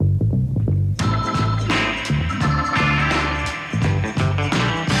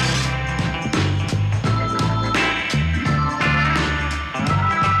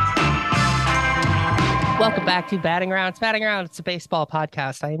Welcome back to Batting Around. It's Batting Around. It's a baseball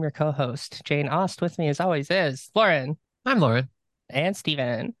podcast. I am your co-host, Jane Ost. With me, as always, is Lauren I'm Lauren. and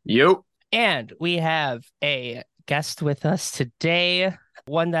Steven. Yep. And we have a guest with us today,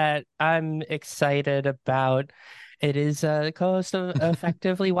 one that I'm excited about. It is the co-host of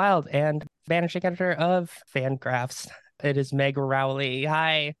Effectively Wild and managing editor of FanGraphs. It is Meg Rowley.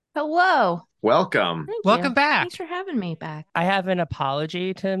 Hi. Hello. Welcome. Thank Welcome you. back. Thanks for having me back. I have an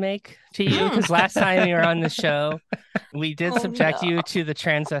apology to make to you because last time you were on the show, we did subject you to the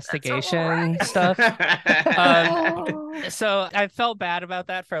transvestigation stuff. So I felt bad about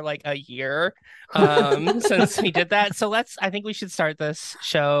that for like a year since we did that. So I think we should start this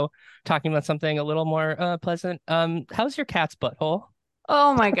show talking about something a little more pleasant. How's your cat's butthole?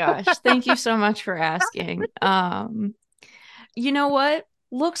 Oh my gosh. Thank you so much for asking. You know what?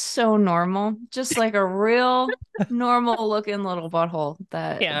 Looks so normal. Just like a real normal looking little butthole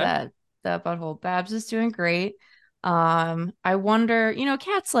that butthole. Babs is doing great. I wonder,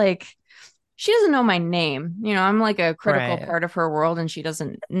 Cat's like, she doesn't know my name. I'm like a critical part of her world and she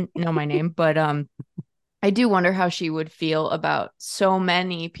doesn't know my name, but I do wonder how she would feel about so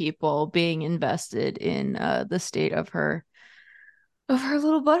many people being invested in the state of her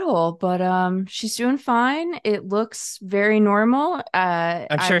little butthole. But she's doing fine. It looks very normal.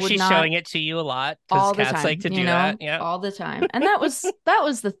 I'm sure she's showing it to you a lot all because the cats time, like to do that. Yeah, all the time. And that was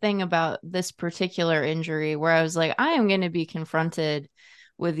the thing about this particular injury where I was like, I am going to be confronted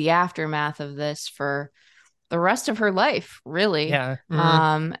with the aftermath of this for the rest of her life, really. Yeah.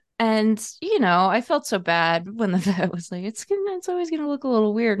 And I felt so bad when the vet was like, it's always gonna look a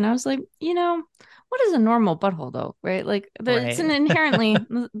little weird. And I was like, what is a normal butthole though? Right? Like it's an inherently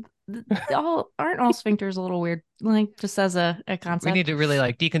aren't all sphincters a little weird? Like just as a concept. We need to really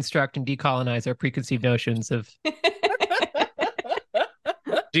like deconstruct and decolonize our preconceived notions of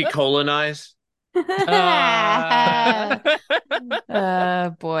Decolonize.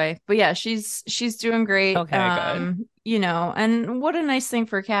 Boy. But yeah, she's doing great. Okay, good. And what a nice thing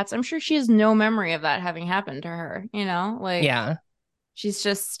for cats. I'm sure she has no memory of that having happened to her, like yeah. She's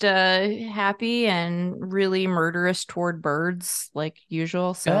just happy and really murderous toward birds like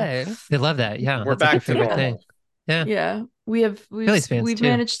usual. So Good. They love that. Yeah. We're That's like back their to favorite thing. Yeah. Yeah. Phillies fans We've too.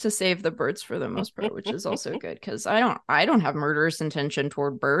 managed to save the birds for the most part, which is also good because I don't have murderous intention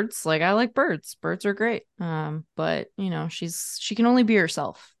toward birds. Like I like birds. Birds are great. But she can only be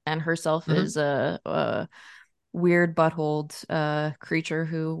herself, and herself is a weird buttholed creature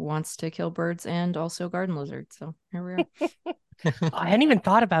who wants to kill birds and also garden lizards. So here we are. I hadn't even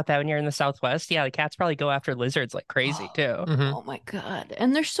thought about that when you're in the Southwest. Yeah, the cats probably go after lizards like crazy too. Oh my God.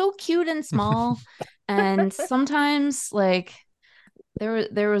 And they're so cute and small. And sometimes like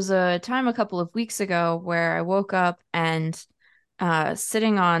there was a time a couple of weeks ago where I woke up and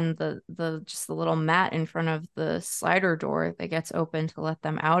sitting on the just the little mat in front of the slider door that gets open to let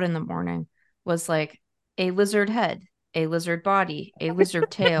them out in the morning was like a lizard head, a lizard body, a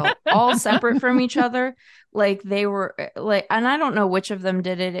lizard tail, all separate from each other. Like they were like, and I don't know which of them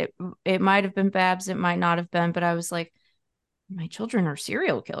did it. It might have been Babs, it might not have been, but I was like, my children are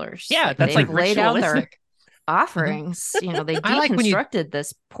serial killers. Yeah, that's like laid out their ritualistic. offerings. They I like when deconstructed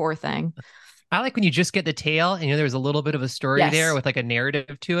this poor thing. I like when you just get the tail and there's a little bit of a story there with like a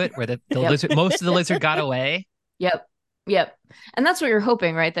narrative to it where the lizard, most of the lizard got away. Yep. And that's what you're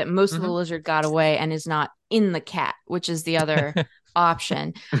hoping, right? That most of the lizard got away and is not in the cat, which is the other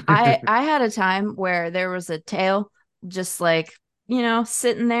option. I had a time where there was a tail just like,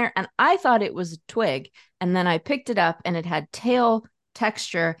 sitting there, and I thought it was a twig. And then I picked it up and it had tail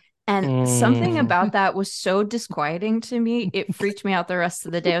texture. And something about that was so disquieting to me. It freaked me out the rest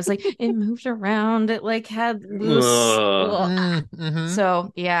of the day. I was like, it moved around. It like had loose.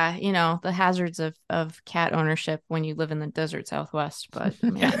 So yeah, the hazards of cat ownership when you live in the desert Southwest. But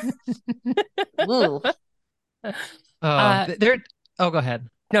man, go ahead.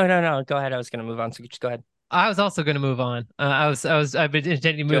 No. Go ahead. I was going to move on. So just go ahead. I was also going to move on. I've been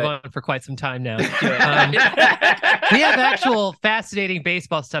intending to move on for quite some time now. We have actual fascinating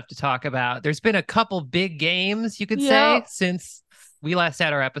baseball stuff to talk about. There's been a couple big games, you could say, since we last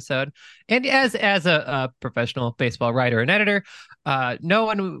had our episode. And as a professional baseball writer and editor, no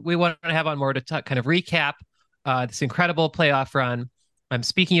one we want to have on board to kind of recap this incredible playoff run. I'm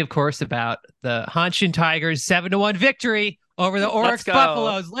speaking, of course, about the Hanshin Tigers 7-1 victory over the Oryx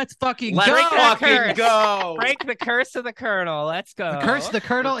Buffaloes. Let's fucking go. Break the curse of the Colonel. Let's go. The curse of the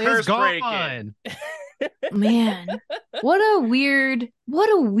Colonel is gone. Man, what a weird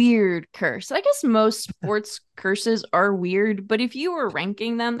curse. I guess most sports curses are weird, but if you were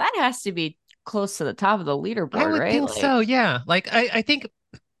ranking them, that has to be close to the top of the leaderboard, I would right? think so, yeah. Like I think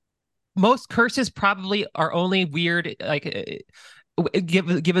most curses probably are only weird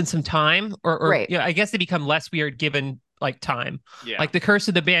given some time, or Right. yeah, I guess they become less weird given like time. Yeah. Like the curse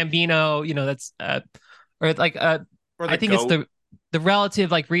of the Bambino, that's or like Or I the think goat. it's the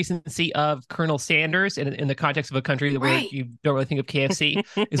relative like recency of Colonel Sanders in the context of a country where Right. you don't really think of KFC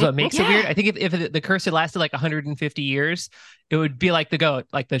is what makes it weird. I think if the curse had lasted like 150 years, it would be like the goat,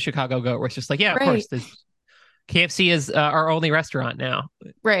 like the Chicago goat, where it's just like, yeah, of course, this KFC is our only restaurant now.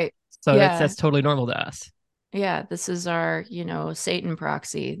 Right. So Yeah. that's totally normal to us. Yeah, this is our, Satan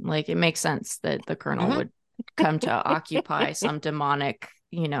proxy. Like, it makes sense that the Colonel would come to occupy some demonic,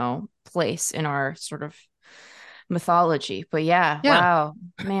 place in our sort of mythology. But yeah. Wow,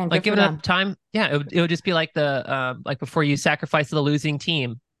 man, like good given for up them. time, it would just be like the like before you sacrifice the losing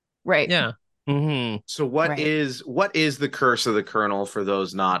team. Right. Yeah. Mm-hmm. So what is the curse of the Colonel for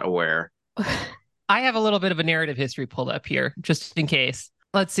those not aware? I have a little bit of a narrative history pulled up here, just in case.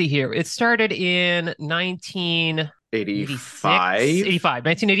 Let's see here. It started in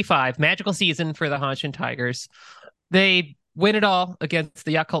 1985. Magical season for the Hanshin Tigers. They win it all against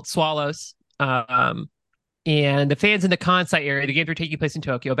the Yakult Swallows. And the fans in the Kansai area, the games were taking place in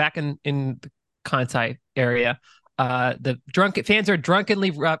Tokyo, back in the Kansai area. The fans are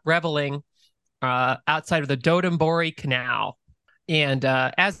drunkenly reveling outside of the Dotonbori Canal. And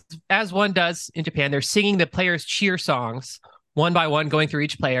as one does in Japan, they're singing the players' cheer songs one by one, going through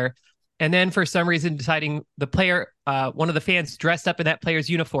each player. And then for some reason, deciding the player, one of the fans dressed up in that player's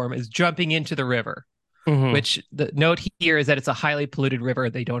uniform, is jumping into the river. Mm-hmm. Which the note here is that it's a highly polluted river.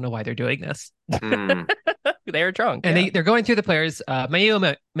 They don't know why they're doing this. They were drunk. And they're going through the players.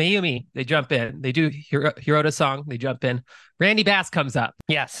 Mayumi, they jump in. They do Hirota's song. They jump in. Randy Bass comes up.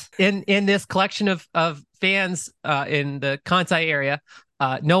 Yes. In this collection of fans in the Kansai area,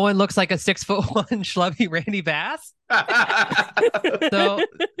 no one looks like a 6'1" schlubby Randy Bass. So,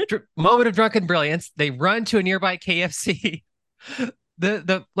 moment of drunken brilliance. They run to a nearby KFC.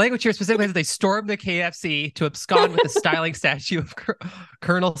 The language here specifically is they storm the KFC to abscond with the styling statue of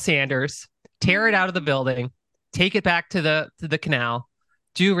Colonel Sanders, tear it out of the building, take it back to the canal,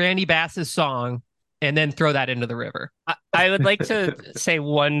 do Randy Bass's song, and then throw that into the river. I would like to say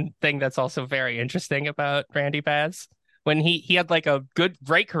one thing that's also very interesting about Randy Bass. When he had like a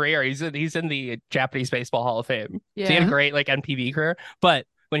great career, he's in the Japanese Baseball Hall of Fame. Yeah. So he had a great like NPB career. But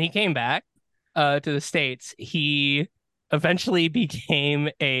when he came back to the States, he eventually became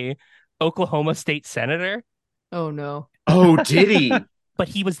a Oklahoma State senator. Oh no! Oh, did he? But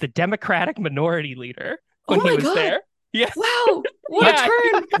he was the Democratic minority leader when he was there. Yeah. Wow. What a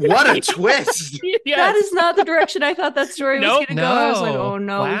turn. What a twist. Yes. That is not the direction I thought that story was going to go. I was like, oh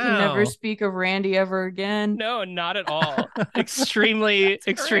no, we can never Wow. speak of Randy ever again. No, not at all. Extremely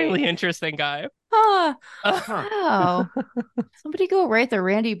interesting guy. Huh. Wow. Somebody go write the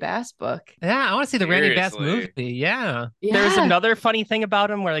Randy Bass book. Yeah, I want to see the Randy Bass Seriously. movie. Yeah. There's another funny thing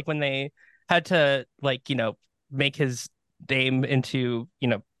about him where like when they had to like, make his name into,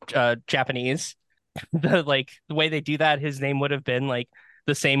 Japanese, the way they do that, his name would have been like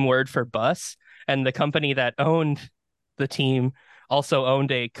the same word for bus. And the company that owned the team also owned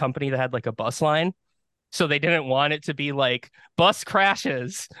a company that had like a bus line. So they didn't want it to be like bus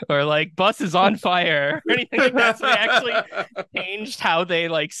crashes or like bus is on fire or anything like that. So they actually changed how they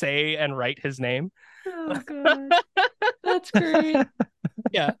like say and write his name. Oh god. That's great.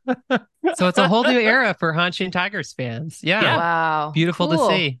 Yeah. So it's a whole new era for Hanshin Tigers fans. Yeah. Wow. Beautiful Cool.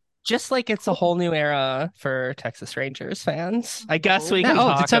 to see. Just like it's a whole new era for Texas Rangers fans. I guess we can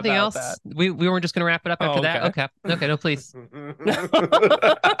talk did something about else? that. We weren't just going to wrap it up after that? Okay, no, please.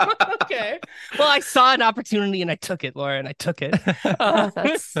 Okay. Well, I saw an opportunity and I took it, Lauren. I took it.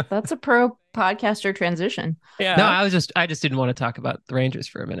 That's a pro podcaster transition. Yeah. No, I just didn't want to talk about the Rangers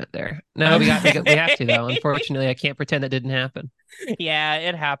for a minute there. No, we have to though. Unfortunately, I can't pretend that didn't happen. Yeah,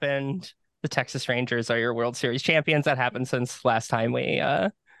 it happened. The Texas Rangers are your World Series champions. That happened since last time we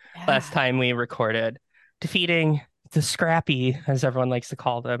recorded, defeating the scrappy, as everyone likes to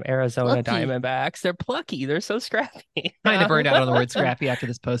call them, Arizona Diamondbacks. They're plucky. They're so scrappy. Kind of burned out on the word scrappy after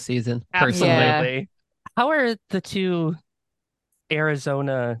this postseason. Personally. Absolutely. How are the two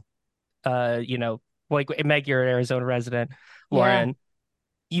Arizona, like Meg, you're an Arizona resident. Lauren,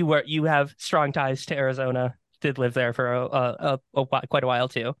 you have strong ties to Arizona. Did live there for quite a while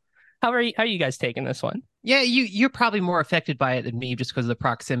too. How are you guys taking this one? Yeah, you're probably more affected by it than me just because of the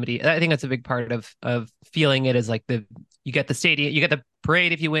proximity. I think that's a big part of feeling it as like you get the stadium, you get the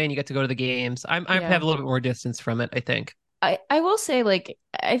parade if you win, you get to go to the games. I have a little bit more distance from it, I think. I will say, like,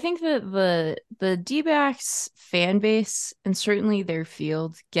 I think that the D-backs fan base and certainly their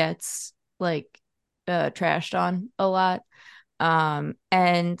field gets like trashed on a lot.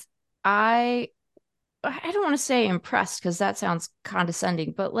 And I don't want to say impressed because that sounds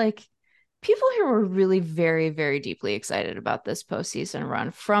condescending, but like people here were really very, very deeply excited about this postseason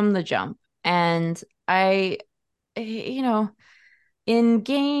run from the jump. And you know, in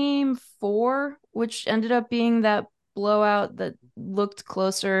game 4, which ended up being that blowout that looked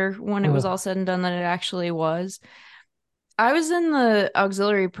closer when it was all said and done than it actually was, I was in the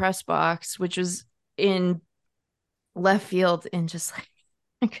auxiliary press box, which was in left field, and just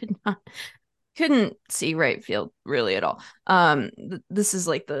like I couldn't see right field really at all. This is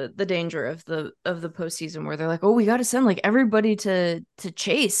like the danger of the postseason where they're like, oh, we got to send like everybody to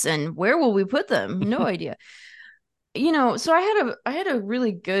chase, and where will we put them? No idea. So I had a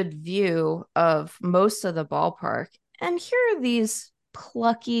really good view of most of the ballpark, and here are these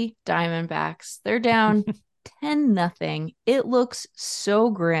plucky Diamondbacks. They're down 10-0. It looks so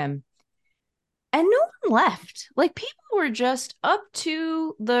grim. And no one left. Like, people were just up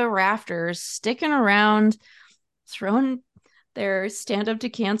to the rafters, sticking around, throwing their stand up to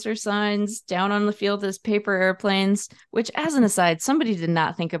cancer signs down on the field as paper airplanes, which, as an aside, somebody did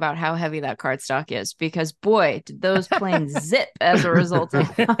not think about how heavy that cardstock is, because boy, did those planes zip as a result of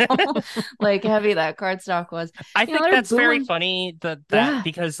how like heavy that cardstock was. I think that's very funny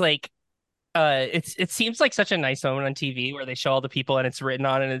because like it seems like such a nice moment on TV where they show all the people and it's written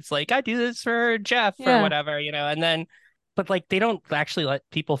on and it's like, I do this for Jeff or whatever, and then but like they don't actually let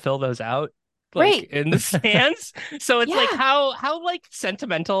people fill those out like in the stands. So it's like how like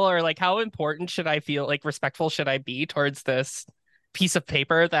sentimental or like how important should I feel, like respectful should I be towards this piece of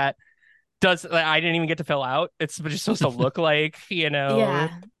paper that I didn't even get to fill out. It's just supposed to look like, Yeah.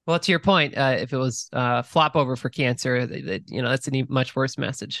 Well, to your point, if it was flop over for cancer, that's a much worse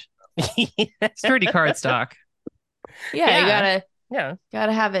message. Sturdy cardstock. You gotta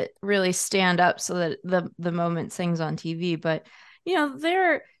have it really stand up so that the moment sings on TV. But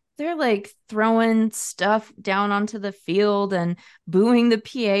they're like throwing stuff down onto the field and booing the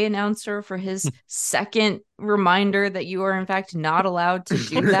PA announcer for his second reminder that you are in fact not allowed to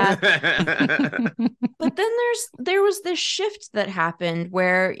do that. But then there was this shift that happened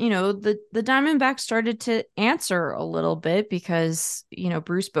where, the Diamondbacks started to answer a little bit because,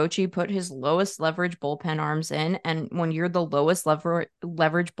 Bruce Bochy put his lowest leverage bullpen arms in. And when you're the lowest leverage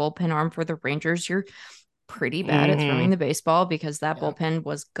bullpen arm for the Rangers, you're pretty bad at throwing the baseball, because that bullpen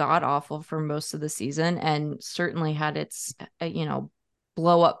was god awful for most of the season and certainly had its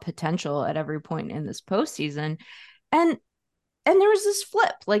blow up potential at every point in this postseason. And there was this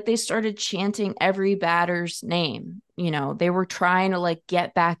flip, like they started chanting every batter's name. They were trying to like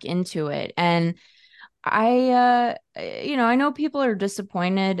get back into it. And I know people are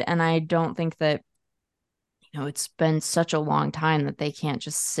disappointed, and I don't think that it's been such a long time that they can't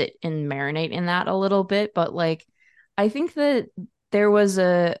just sit and marinate in that a little bit. But like, I think that there was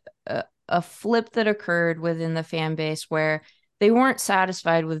a flip that occurred within the fan base where they weren't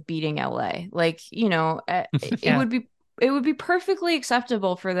satisfied with beating LA. Like, it would be perfectly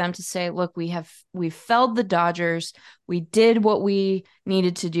acceptable for them to say, look, we felled the Dodgers. We did what we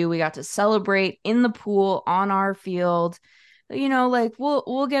needed to do. We got to celebrate in the pool on our field. Like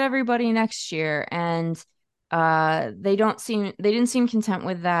we'll get everybody next year. And they didn't seem content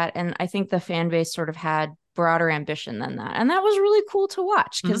with that. And I think the fan base sort of had broader ambition than that. And that was really cool to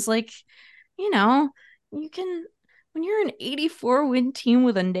watch, because you can, when you're an 84 win team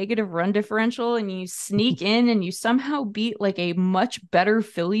with a negative run differential and you sneak in and you somehow beat like a much better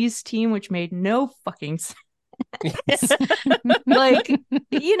Phillies team, which made no fucking sense. Like,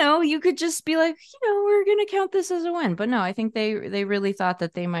 you could just be like, we're gonna count this as a win. But no, I think they really thought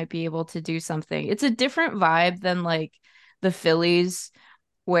that they might be able to do something. It's a different vibe than like the Phillies,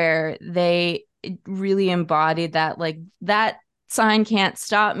 where they really embodied that, like, that sign can't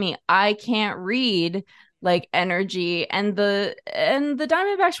stop me, I can't read, like, energy. And the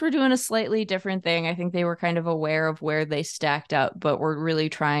Diamondbacks were doing a slightly different thing. I think they were kind of aware of where they stacked up, but were really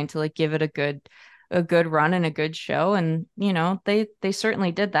trying to like give it a good run and a good show. And they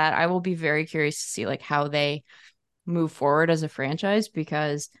certainly did that. I will be very curious to see like how they move forward as a franchise,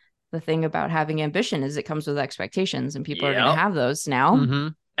 because the thing about having ambition is it comes with expectations, and people are going to have those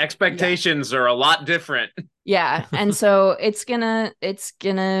now. Expectations are a lot different. And so it's gonna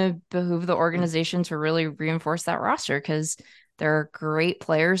behoove the organization to really reinforce that roster, because there are great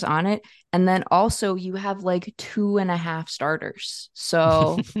players on it. And then also you have like 2.5 starters.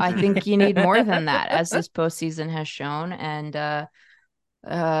 So I think you need more than that, as this postseason has shown. And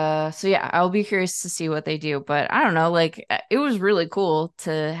so yeah, I'll be curious to see what they do. But I don't know, like, it was really cool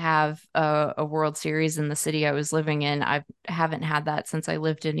to have a World Series in the city I was living in. I haven't had that since I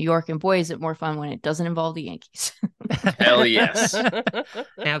lived in New York, and boy, is it more fun when it doesn't involve the Yankees. Hell yes.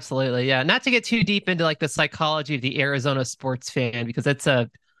 Absolutely. Yeah. Not to get too deep into like the psychology of the Arizona sports fan, because that's a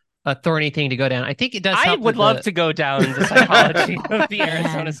thorny thing to go down. I think it does I help would love to go down the psychology of the Man.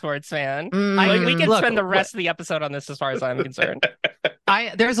 Arizona sports fan. Mm. We can Look, spend the rest of the episode on this as far as I'm concerned.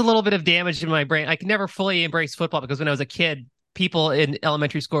 There's a little bit of damage in my brain. I could never fully embrace football because when I was a kid, people in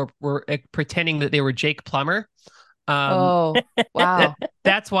elementary school were pretending that they were Jake Plummer. Oh, wow.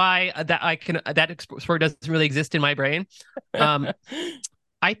 That's why that sport doesn't really exist in my brain.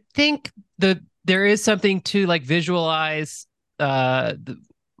 I think there is something to like visualize the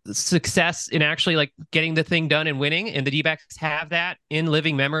success in actually like getting the thing done and winning, and the D-backs have that in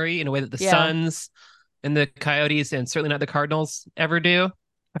living memory in a way that the Suns and the Coyotes, and certainly not the Cardinals, ever do.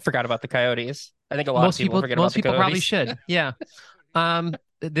 I forgot about the Coyotes. I think a lot of people forget about the Coyotes. Most people probably should. Yeah.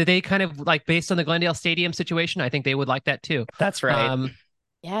 They kind of like, based on the Glendale Stadium situation, I think they would like that too. That's right.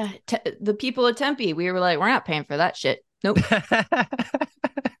 Yeah. The people at Tempe, we were like, we're not paying for that shit. Nope.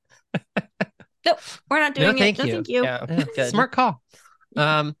 Nope. We're not doing it. No, thank you. Yeah. Smart call.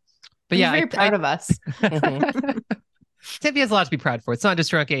 But yeah, very proud of us. Tempe has a lot to be proud for. It's not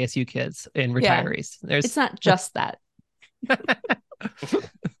just drunk ASU kids and retirees. It's not just that.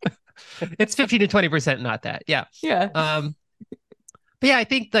 It's 15 to 20% not that. Yeah. Yeah. But yeah, I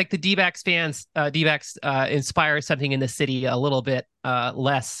think like the D-backs fans, D-backs inspire something in the city a little bit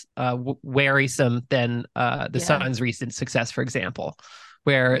less wearisome than the Suns' recent success, for example,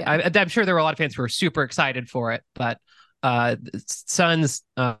 where I'm sure there were a lot of fans who were super excited for it, but Suns,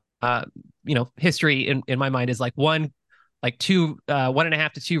 history in my mind is like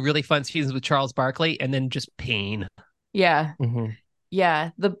 1.5 to 2 really fun seasons with Charles Barkley, and then just pain. Yeah. Mm-hmm. Yeah.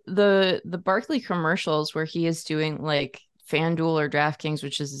 The Barkley commercials where he is doing like FanDuel or DraftKings,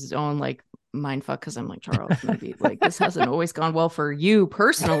 which is his own like mindfuck, because I'm like, Charles, maybe like this hasn't always gone well for you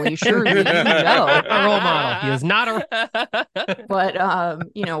personally. Sure, you know, a role model. He is not a. But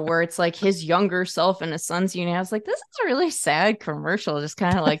where it's like his younger self and his son's unit. I was like, this is a really sad commercial, just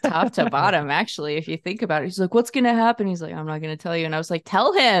kind of like top to bottom. Actually, if you think about it, he's like, what's gonna happen? He's like, I'm not gonna tell you. And I was like,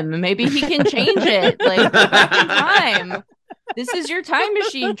 tell him. Maybe he can change it. Like, go back in time. This is your time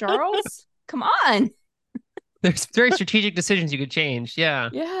machine, Charles. Come on. There's very strategic decisions you could change. Yeah.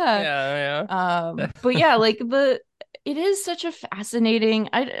 But yeah, like it is such a fascinating.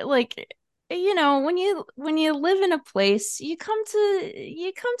 When you live in a place, you come to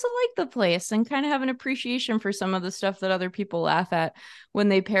like the place and kind of have an appreciation for some of the stuff that other people laugh at when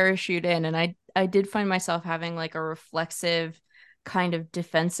they parachute in. And I did find myself having like a reflexive kind of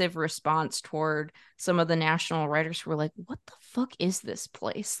defensive response toward some of the national writers who were like, what the fuck is this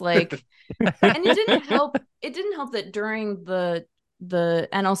place? Like, and it didn't help that during the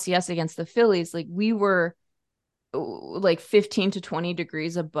NLCS against the Phillies, like we were like 15 to 20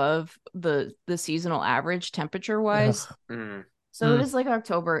 degrees above the seasonal average temperature wise. So it is like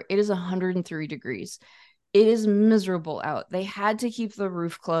October. It is 103 degrees. It is miserable out. They had to keep the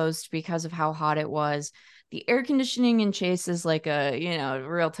roof closed because of how hot it was. The air conditioning in Chase is like a,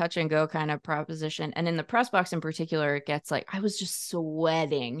 real touch and go kind of proposition. And in the press box in particular, it gets like, I was just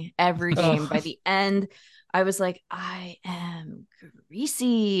sweating every game. By the end, I was like, I am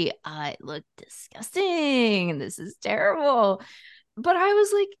greasy. I look disgusting. This is terrible. But I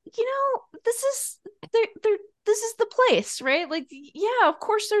was like, this is the place, right? Like, yeah, of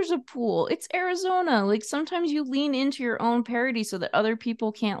course there's a pool. It's Arizona. Like, sometimes you lean into your own parody so that other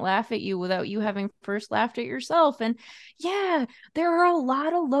people can't laugh at you without you having first laughed at yourself. And yeah, there are a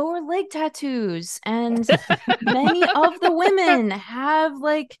lot of lower leg tattoos, and many of the women have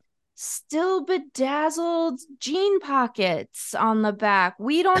like still bedazzled jean pockets on the back.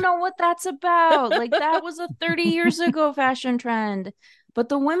 We don't know what that's about. Like, that was a 30 years ago fashion trend. But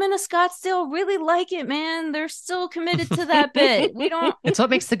the women of Scottsdale really like it, man. They're still committed to that bit. We don't. It's what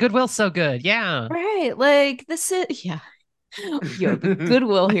makes the Goodwill so good. Yeah. Right. Like, this is, yeah. Yo, the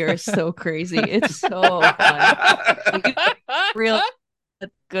Goodwill here is so crazy. It's so fun. Real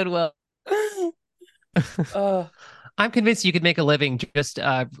Goodwill. I'm convinced you could make a living just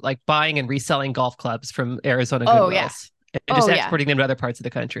like buying and reselling golf clubs from Arizona Goodwills. And just exporting them to other parts of the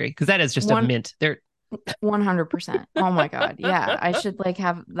country, because that is just a mint. They're 100%. Oh my god, yeah. I should like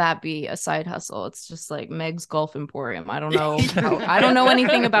have that be a side hustle. It's just like Meg's Golf Emporium. I don't know. I don't know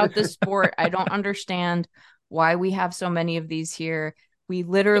anything about this sport. I don't understand why we have so many of these here. We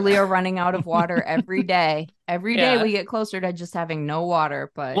literally are running out of water every day. Every day we get closer to just having no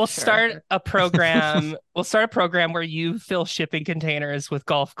water. But we'll start a program. We'll start a program where you fill shipping containers with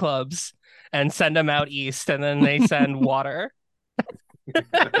golf clubs and send them out east, and then they send water.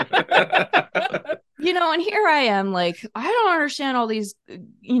 And here I am, like, I don't understand all these,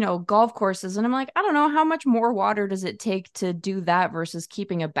 golf courses. And I'm like, I don't know, how much more water does it take to do that versus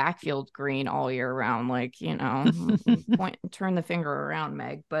keeping a backfield green all year round? Like, turn the finger around,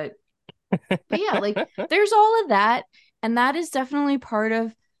 Meg. But yeah, like, there's all of that. And that is definitely part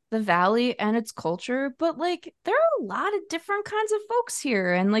of the Valley and its culture. But, like, there are a lot of different kinds of folks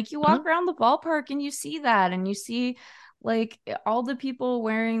here. And, like, you walk around the ballpark and you see that, and you see like all the people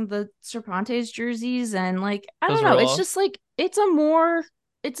wearing the Cervantes jerseys, and like I don't know, it's just like it's a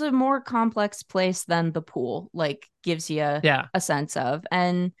more complex place than the pool like gives you a sense of.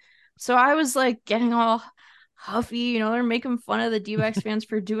 And so I was like getting all huffy, they're making fun of the D-backs fans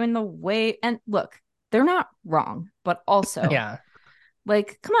for doing the way, and look, they're not wrong, but also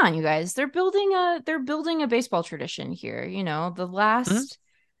like, come on, you guys, they're building a baseball tradition here. The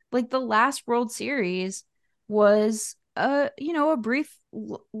last World Series was a brief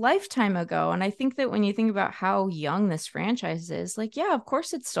lifetime ago. And I think that when you think about how young this franchise is, like, yeah, of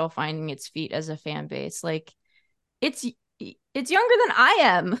course it's still finding its feet as a fan base. Like, it's younger than I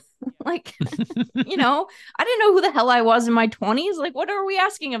am. Like, I didn't know who the hell I was in my 20s. Like, what are we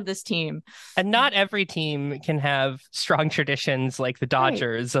asking of this team? And not every team can have strong traditions like the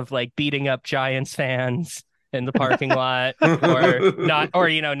Dodgers of like beating up Giants fans in the parking lot, or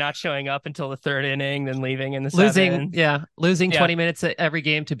not showing up until the third inning, then leaving in the losing 20 minutes at every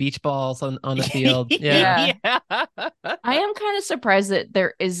game to beach balls on the field. I am kind of surprised that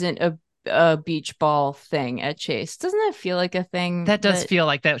there isn't a beach ball thing at Chase. Doesn't that feel like a thing? That does feel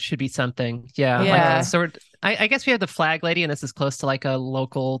like that should be something. Like, I guess we have the flag lady, and this is close to like a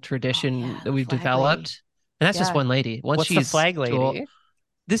local tradition that we've developed. Lady. And that's just one lady. What's the flag lady?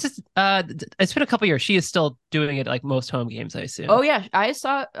 This is it's been a couple years. She is still doing it like most home games, I assume. Oh yeah, I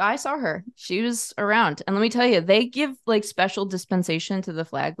saw her. She was around. And let me tell you, they give like special dispensation to the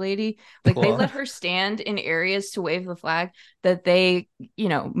flag lady. Like they let her stand in areas to wave the flag that they,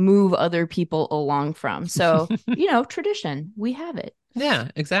 move other people along from. So, tradition. We have it. Yeah,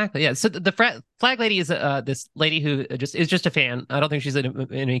 exactly. Yeah. So the flag lady is this lady who is just a fan. I don't think she's in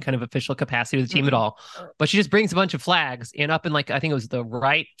any kind of official capacity with the team at all. But she just brings a bunch of flags, and up in like I think it was the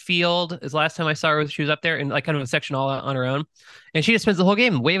right field is the last time I saw her. She was up there in like kind of a section all on her own, and she just spends the whole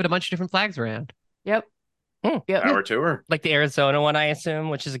game waving a bunch of different flags around. Yep. Yep. Power to her. Like the Arizona one, I assume,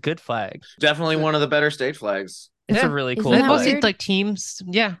 which is a good flag. Definitely one of the better state flags. It's a really cool flag. Mostly like teams.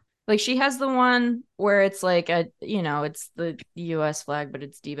 Yeah. Like she has the one where it's like it's the U.S. flag, but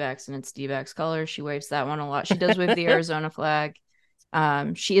it's D-backs and it's D-backs colors. She waves that one a lot. She does wave the Arizona flag.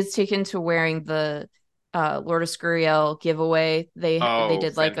 She is taken to wearing the Lord of Scurriel giveaway. They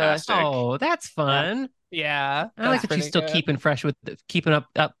did like fantastic. That's fun. Yeah. I like that she's still keeping up fresh with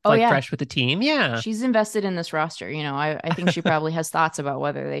the team. Yeah. She's invested in this roster. I think she probably has thoughts about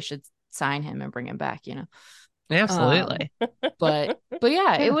whether they should sign him and bring him back, Absolutely. But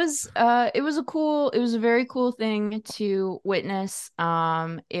yeah, it was a very cool thing to witness.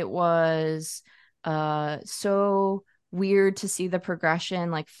 It was so weird to see the progression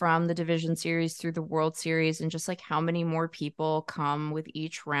like from the division series through the World Series, and just like how many more people come with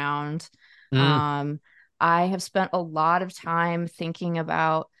each round. I have spent a lot of time thinking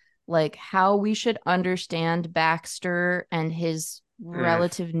about like how we should understand Baxter and his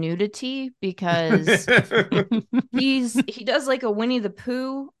relative nudity, because he does like a Winnie the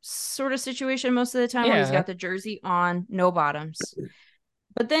Pooh sort of situation most of the time where he's got the jersey on, no bottoms,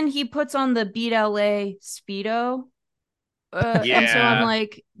 but then he puts on the Beat LA Speedo, and so I'm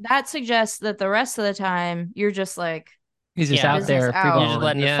like, that suggests that the rest of the time you're just like he's just out there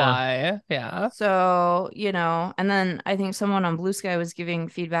letting it fly. So and then I think someone on Blue Sky was giving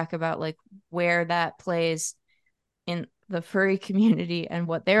feedback about like where that plays in the furry community and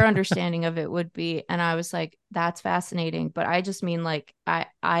what their understanding of it would be, and I was like, that's fascinating, but I just mean like I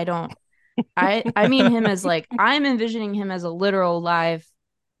mean him as like, I'm envisioning him as a literal live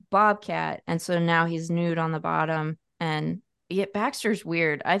bobcat, and so now he's nude on the bottom. And yet Baxter's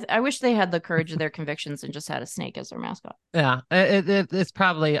weird. I wish they had the courage of their convictions and just had a snake as their mascot. Yeah, it's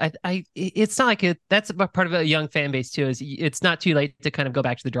probably it's not like that's a part of a young fan base too. Is it's not too late to kind of go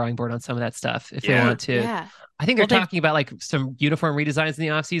back to the drawing board on some of that stuff if they want to. Yeah. I think they're talking about like some uniform redesigns in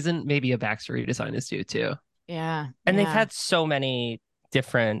the off season. Maybe a Baxter redesign is due too. Yeah. And they've had so many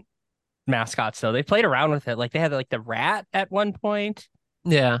different mascots though. They played around with it. Like they had like the rat at one point.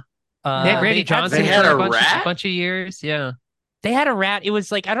 Yeah. They had Randy Johnson had for a a bunch of years. Yeah. They had a rat. It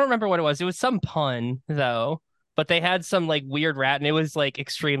was like, I don't remember what it was. It was some pun though. but they had some like weird rat, and it was like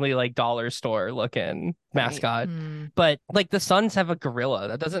extremely like dollar store looking mascot. But like the Suns have a gorilla.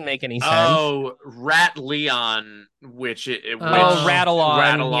 That doesn't make any sense. Oh, Rat Leon, which Rattle-On.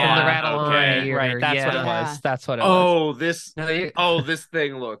 Rattle-On. Yeah. The Rattle-On Okay. year. Right, that's what it Yeah. was. That's what it was. This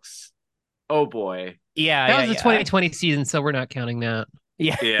thing looks. Oh boy. Yeah, That was the 2020 season, so we're not counting that.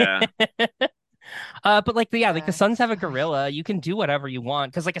 Yeah. But like the Suns have a gorilla. You can do whatever you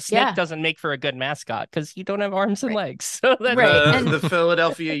want because like a snake doesn't make for a good mascot because you don't have arms and legs. So that's The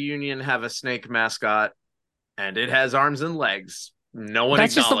Philadelphia Union have a snake mascot, and it has arms and legs. No one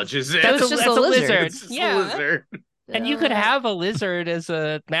acknowledges it. That's just a lizard. It's just a lizard. And you could have a lizard as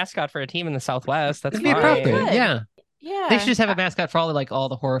a mascot for a team in the Southwest. That's It'd be appropriate. Yeah. Yeah. They should just have a mascot for all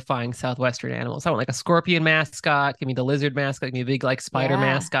the horrifying Southwestern animals. I want like a scorpion mascot. Give me the lizard mascot. Give me a big like spider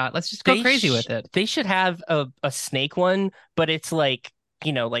mascot. Let's just go crazy with it. They should have a snake one, but it's like,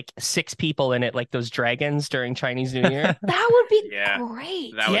 like 6 people in it, like those dragons during Chinese New Year. That would be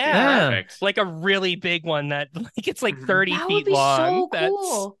great. That would be perfect. Like a really big one that like it's like 30 feet long that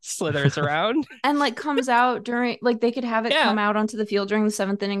slithers around. And like comes out during like they could have it come out onto the field during the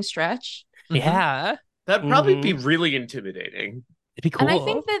 7th inning stretch. Yeah. That'd probably be really intimidating. It'd be cool. And I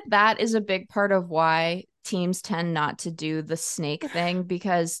think that is a big part of why teams tend not to do the snake thing,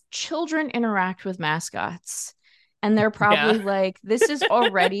 because children interact with mascots and they're probably like, this is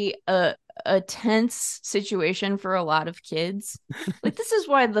already a tense situation for a lot of kids. Like, this is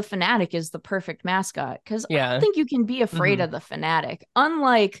why the Fanatic is the perfect mascot, because I don't think you can be afraid of the Fanatic.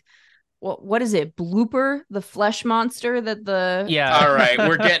 Unlike what is it? Blooper, the flesh monster that the All right,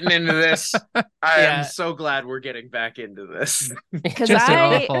 we're getting into this. I am so glad we're getting back into this. Because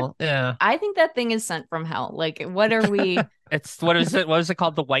I think that thing is sent from hell. Like, what are we? It's what is it? What is it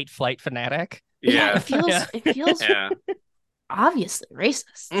called? The White Flight Fanatic. Yeah, it feels obviously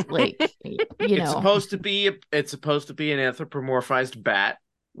racist. Like, it's supposed to be an anthropomorphized bat.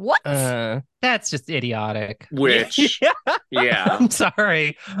 What? That's just idiotic. Which, I'm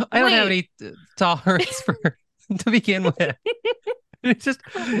sorry. I don't have any tolerance for to begin with. It's just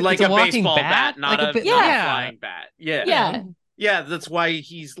like a baseball bat, not like a flying bat. Yeah. That's why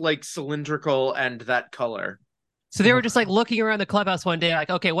he's like cylindrical and that color. So they were just like looking around the clubhouse one day, like,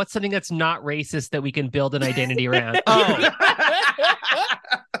 okay, what's something that's not racist that we can build an identity around? Oh,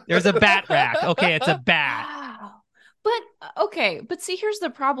 there's a bat rack. Okay, it's a bat. But see, here's the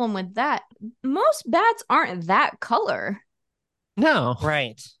problem with that. Most bats aren't that color. No.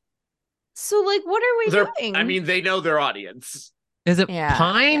 Right. So, like, what are we doing? I mean, they know their audience. Is it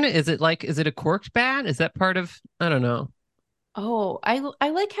pine? Is it a corked bat? Is that part of, I don't know. Oh, I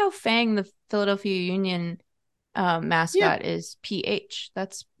like how Fang, the Philadelphia Union mascot, is PH.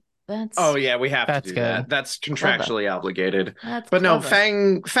 That's oh yeah, we have to do that. That's contractually obligated. That's but clever.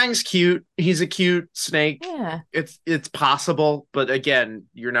 No, Fang's cute. He's a cute snake. Yeah. It's possible, but again,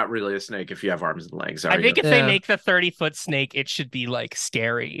 you're not really a snake if you have arms and legs. I think if they make the 30-foot snake, it should be like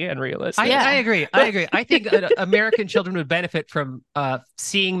scary and realistic. I agree. I think American children would benefit from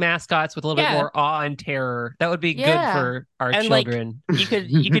seeing mascots with a little bit more awe and terror. That would be good for our children. Like,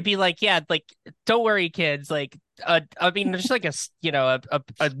 you could be like, like, don't worry, kids. Like, I mean, just like a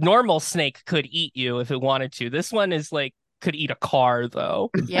normal snake could eat you if it wanted to. This one is like could eat a car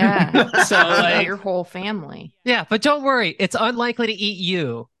though. Yeah. So like your whole family. Yeah, but don't worry, it's unlikely to eat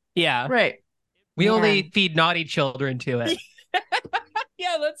you. Yeah. Right. We only feed naughty children to it.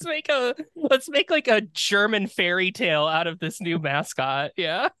 Yeah, let's make like a German fairy tale out of this new mascot.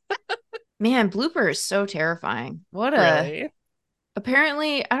 Yeah. Man, Blooper is so terrifying.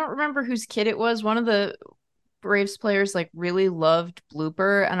 Apparently, I don't remember whose kid it was. One of the Braves players like really loved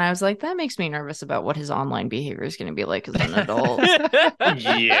Blooper, and I was like, that makes me nervous about what his online behavior is going to be like as an adult.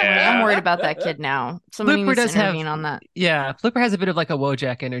 I'm worried about that kid now. Somebody needs to intervene on that. Yeah, Blooper has a bit of like a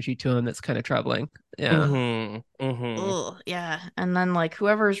Wojak energy to him that's kind of troubling. Yeah. Ugh, yeah. And then like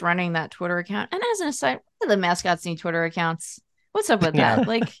whoever's running that Twitter account, and as an aside, why do the mascots need Twitter accounts? What's up with that?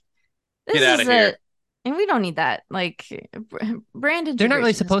 Like, this Get out is of here. And we don't need that. Like, brand they're not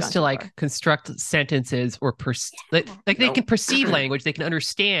really supposed to like construct sentences or they can perceive language. They can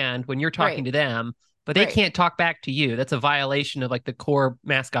understand when you're talking to them, but they can't talk back to you. That's a violation of like the core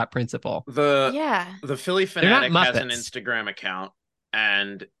mascot principle. The Philly Fanatic has an Instagram account,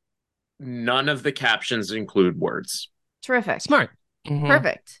 and none of the captions include words. Terrific. Smart.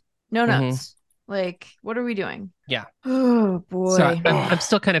 Perfect. No notes. Like, what are we doing? Yeah. Oh boy. So I'm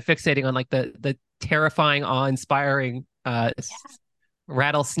still kind of fixating on like the terrifying, awe-inspiring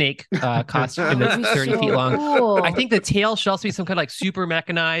rattlesnake costume that's 30 feet long. Cool. I think the tail should also be some kind of like super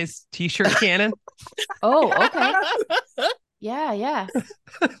mechanized t-shirt cannon. Oh, okay. Yeah.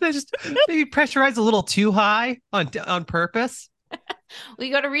 Maybe pressurize a little too high on purpose. Well,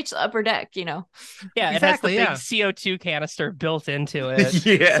 you got to reach the upper deck, Yeah, exactly, it has the big CO2 canister built into it.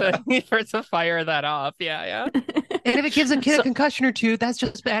 Yeah. So for it to fire that off. Yeah. And if it gives a kid a concussion or two, that's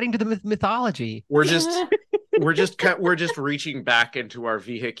just adding to the mythology. We're just reaching back into our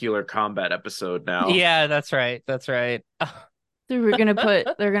vehicular combat episode now. Yeah, that's right. They're gonna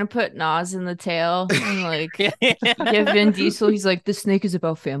put Nas in the tail and like give Vin Diesel. He's like, the snake is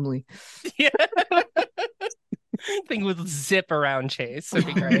about family. Yeah. Thing with zip around Chase. That'd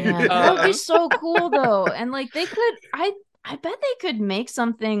be great. That would be so cool though. And like they could, I bet they could make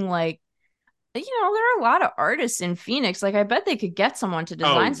something like, there are a lot of artists in Phoenix. Like I bet they could get someone to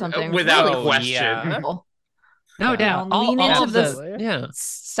design something without really question. cool. No doubt. Lean into the the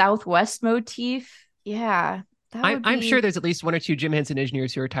Southwest motif. Yeah. I'm sure there's at least one or two Jim Henson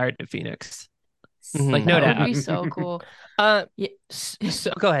engineers who are retired at Phoenix. Like no doubt. That would be so cool.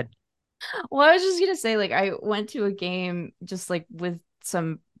 So go ahead. Well, I was just gonna say, like, I went to a game just like with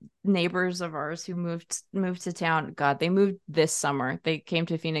some neighbors of ours who moved to town. God, they moved this summer. They came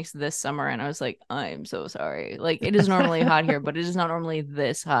to Phoenix this summer, and I was like, I'm so sorry. Like, it is normally hot here, but it is not normally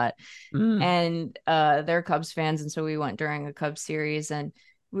this hot. And they're Cubs fans, and so we went during a Cubs series, and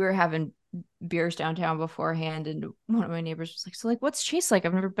we were having beers downtown beforehand. And one of my neighbors was like, "So, like, what's Chase like?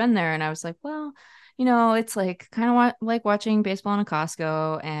 I've never been there." And I was like, "Well, it's like kind of like watching baseball in a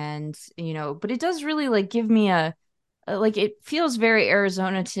Costco, and but it does really like give me like it feels very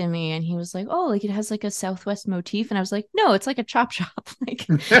Arizona to me." And he was like, "Oh, like it has like a Southwest motif," and I was like, "No, it's like a chop shop." like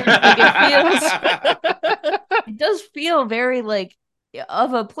it does feel very like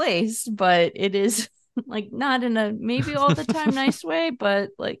of a place, but it is like not in a maybe all the time nice way,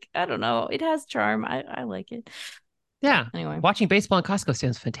 but like I don't know, it has charm. I like it. Yeah. Anyway, watching baseball in Costco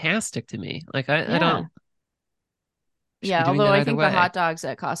sounds fantastic to me. Like I don't. Yeah, although I think the hot dogs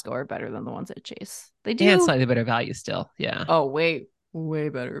at Costco are better than the ones at Chase. They do. And slightly better value still. Yeah. Oh, way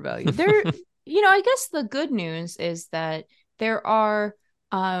better value. They're, I guess the good news is that there are,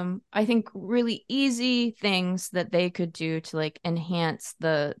 I think really easy things that they could do to like enhance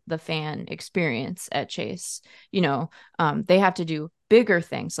the fan experience at Chase. They have to do bigger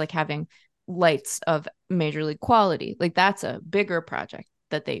things like having lights of major league quality. Like that's a bigger project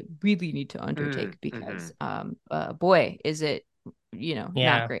that they really need to undertake because boy is it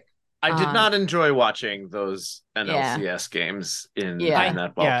not great. I did not enjoy watching those NLCS games in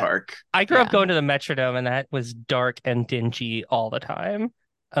that ballpark. I grew up going to the Metrodome, and that was dark and dingy all the time.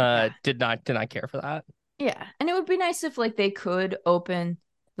 Did not care for that. Yeah, and it would be nice if like they could open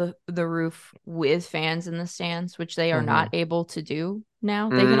the roof with fans in the stands, which they are not able to do now.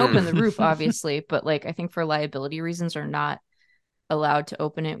 They can open the roof, obviously, but like I think for liability reasons are not allowed to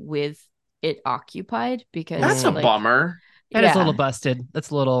open it with it occupied because that's a bummer. That is a little busted. That's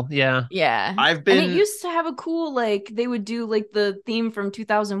a little, yeah. And it used to have a cool like they would do like the theme from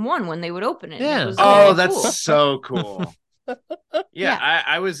 2001 when they would open it. Yeah. That's cool. So cool.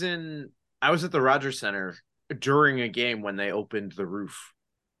 I was at the Rogers Center during a game when they opened the roof,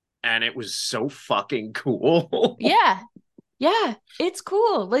 and it was so fucking cool. Yeah, it's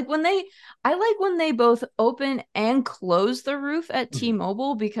cool. Like I like when they both open and close the roof at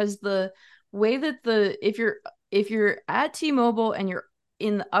T-Mobile, because the way that if you're at T-Mobile and you're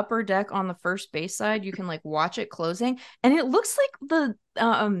in the upper deck on the first base side, you can like watch it closing, and it looks like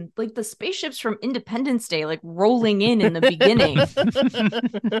the spaceships from Independence Day like rolling in the beginning.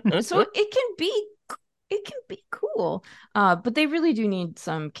 So it can be cool, but they really do need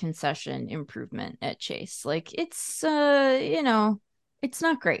some concession improvement at Chase. Like it's it's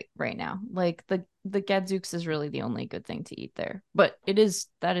not great right now. Like the Gadzooks is really the only good thing to eat there, but that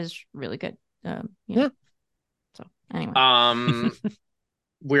is really good. So anyway,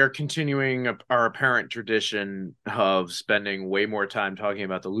 we're continuing our apparent tradition of spending way more time talking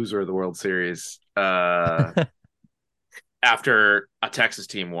about the loser of the World Series after a Texas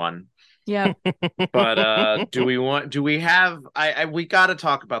team won. Yeah. But we got to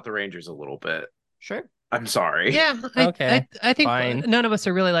talk about the Rangers a little bit. Sure. I'm sorry. Yeah. Okay. I think fine. None of us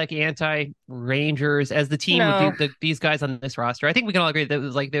are really like anti-Rangers as the team with these guys on this roster. I think we can all agree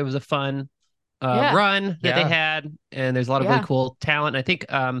that there was a fun run that they had, and there's a lot of really cool talent. And I think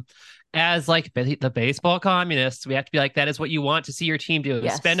as like the baseball communists, we have to be like, that is what you want to see your team do.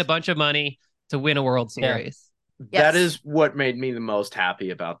 Yes. Spend a bunch of money to win a World Series. Yes. That is what made me the most happy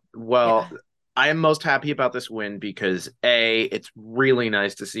about. I am most happy about this win because it's really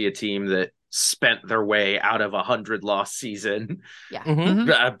nice to see a team that spent their way out of 100-loss season,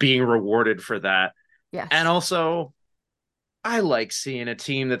 being rewarded for that. Yes. And also, I like seeing a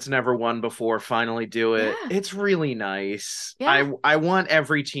team that's never won before finally do it. Yeah. It's really nice. Yeah. I want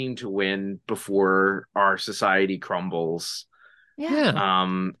every team to win before our society crumbles. Yeah.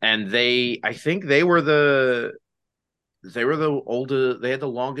 And I think they were the oldest, they had the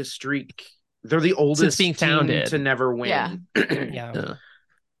longest streak. They're the oldest being team founded. to never win. Yeah.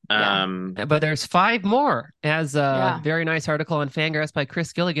 But there's 5 more, as a very nice article on FanGraphs by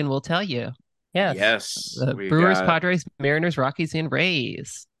Chris Gilligan will tell you. Yes. Brewers, Padres, Mariners, Rockies, and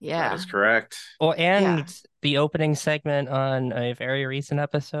Rays. Yeah. That is correct. Well, and the opening segment on a very recent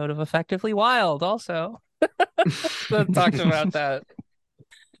episode of Effectively Wild also that talks about that.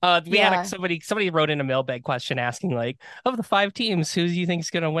 We had somebody wrote in a mailbag question asking, like, of the 5 teams, who do you think is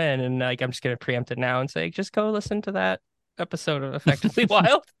going to win? And like, I'm just going to preempt it now and say, just go listen to that episode of Effectively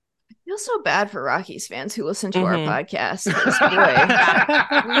Wild. I feel so bad for Rockies fans who listen to our podcast.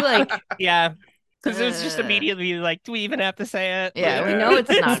 Boy, we like, because it was just immediately like, do we even have to say it? Yeah, we know it's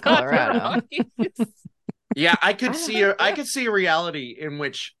not Colorado. Yeah, I could see a reality in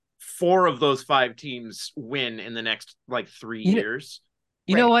which 4 of those 5 teams win in the next like 3 years.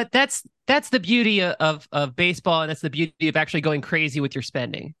 You know what? That's the beauty of baseball, and that's the beauty of actually going crazy with your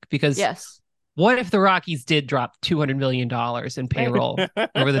spending. Because what if the Rockies did drop $200 million in payroll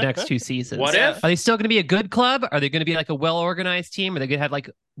over the next 2 seasons? What if? Are they still going to be a good club? Are they going to be like a well-organized team? Are they going to have like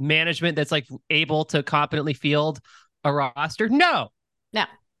management that's like able to competently field a roster? No.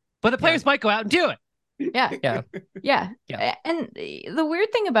 But the players might go out and do it. Yeah. And the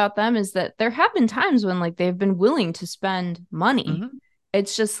weird thing about them is that there have been times when like they've been willing to spend money. Mm-hmm.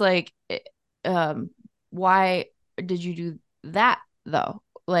 It's just like, why did you do that though?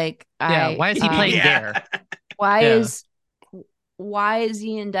 Like, why is he playing there? Why is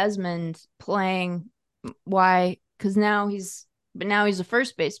Ian Desmond playing? Why? Because now he's a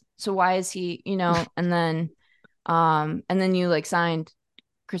first base. So why is he? And then you like signed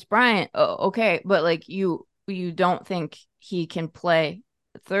Chris Bryant. Oh, okay, but like you don't think he can play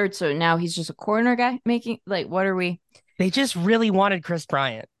third? So now he's just a corner guy making like, what are we? They just really wanted Chris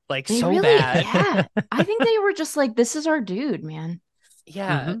Bryant, like they so really, bad. Yeah, I think they were just like, this is our dude, man.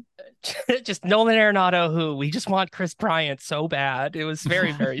 Yeah, just Nolan Arenado, who we just want Chris Bryant so bad. It was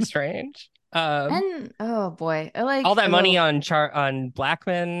very, very strange. And oh boy, I like all that money on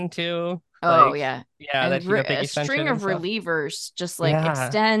Blackman too. Oh like, yeah. That a string of relievers, just like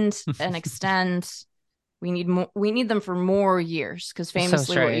extend and extend. We need them for more years, because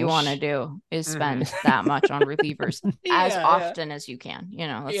famously what you want to do is spend that much on relievers as often as you can.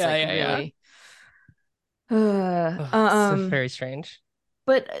 That's really. It's very strange.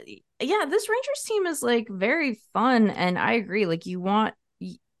 But this Rangers team is like very fun, and I agree. Like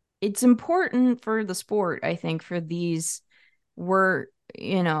it's important for the sport. I think for these,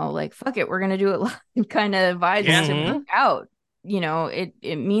 like, fuck it, we're gonna do it live kind of vibes to work out.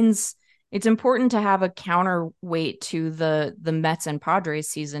 It means it's important to have a counterweight to the Mets and Padres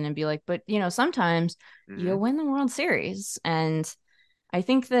season and be like, but sometimes you win the World Series. And I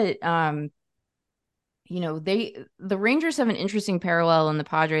think that the Rangers have an interesting parallel in the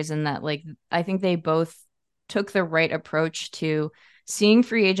Padres in that, like, I think they both took the right approach to seeing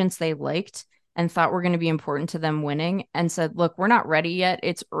free agents they liked and thought were going to be important to them winning, and said, look, we're not ready yet.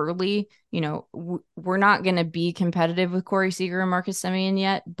 It's early. We're not going to be competitive with Corey Seager and Marcus Semien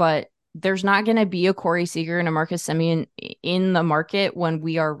yet, but there's not going to be a Corey Seager and a Marcus Semien in the market when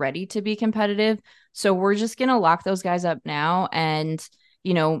we are ready to be competitive. So we're just going to lock those guys up now. And,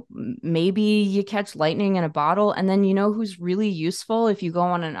 maybe you catch lightning in a bottle. And then who's really useful if you go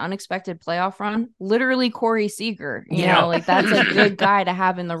on an unexpected playoff run? Literally Corey Seager. Like that's a good guy to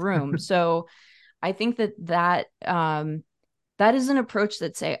have in the room. So I think that is an approach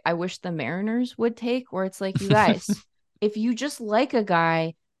that, say, I wish the Mariners would take, where it's like, you guys, if you just like a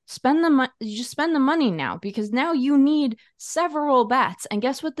guy, spend the money now, because now you need several bats. And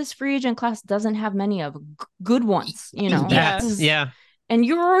guess what? This free agent class doesn't have many of good ones, And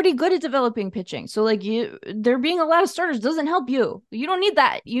you're already good at developing pitching. So like there being a lot of starters doesn't help you. You don't need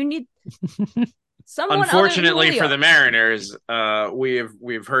that. You need someone. Unfortunately for the Mariners,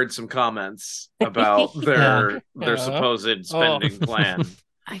 we've heard some comments about their supposed spending plan.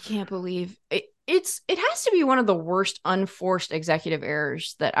 I can't believe it. It has to be one of the worst unforced executive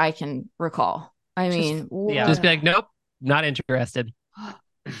errors that I can recall. I mean, just be like, nope, not interested. Man.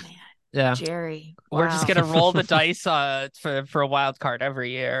 Yeah, Jerry, we're just gonna roll the dice for a wild card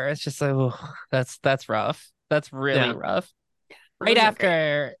every year. It's just like, that's rough. That's really rough. Right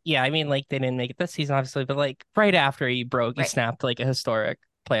after, I mean, like, they didn't make it this season, obviously, but like right after he snapped like a historic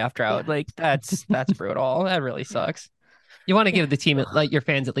playoff drought. Like that's brutal. That really sucks. You want to give the team, like your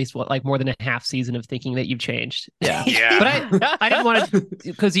fans, at least like more than a half season of thinking that you've changed. Yeah. But I didn't want to,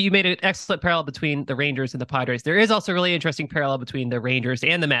 because you made an excellent parallel between the Rangers and the Padres. There is also a really interesting parallel between the Rangers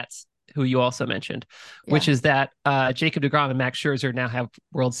and the Mets, who you also mentioned, which is that Jacob deGrom and Max Scherzer now have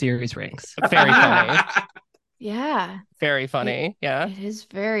World Series rings. Very funny. Yeah. Very funny. It is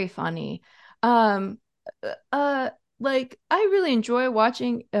very funny. Like I really enjoy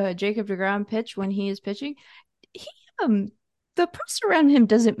watching Jacob deGrom pitch when he is pitching. He the press around him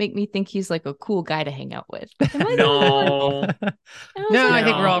doesn't make me think he's like a cool guy to hang out with. No. No, I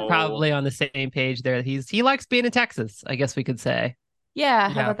think we're all probably on the same page there. He likes being in Texas, I guess we could say. Yeah,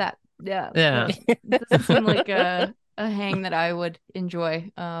 how about that? Yeah. Doesn't seem like a hang that I would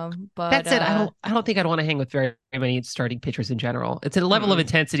enjoy. But that's it. I don't think I'd want to hang with very many starting pitchers in general. It's a level of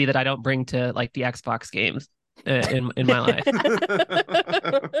intensity that I don't bring to like the Xbox games in my life.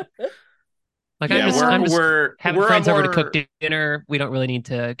 Like I'm just having friends over to cook dinner. We don't really need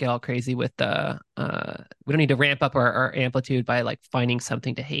to get all crazy with we don't need to ramp up our amplitude by like finding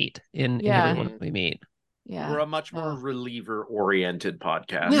something to hate in everyone we meet. Yeah. We're a much more reliever-oriented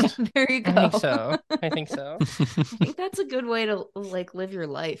podcast. Yeah, there you go. I think so. I think that's a good way to like live your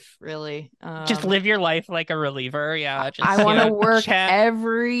life, really. Just live your life like a reliever. Yeah. Just, I want to work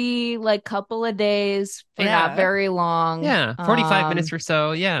every like couple of days for not very long. Yeah, 45 minutes or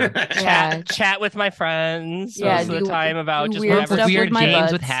so. Yeah. Chat with my friends most of the time about just weird stuff weird with my games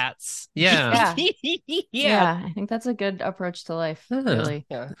buds. with hats. Yeah. Yeah. I think that's a good approach to life. Really.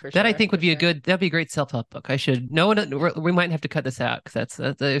 Yeah, for sure. That I think would be that'd be a great self-help book. We might have to cut this out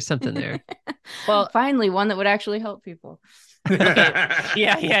because there's something there. Well, finally one that would actually help people.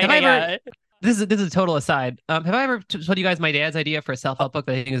 Yeah. This is a total aside. Have I ever told you guys my dad's idea for a self-help book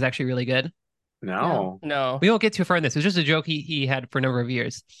that I think is actually really good? No. We won't get too far in this. It was just a joke he had for a number of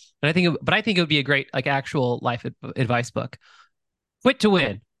years, and I think it would be a great like actual life advice book. Quit to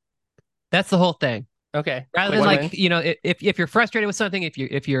win. That's the whole thing. Okay. Rather than like, if you're frustrated with something, if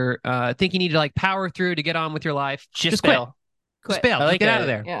you're think you need to like power through to get on with your life, just bail. Quit. Just bail. Like get out of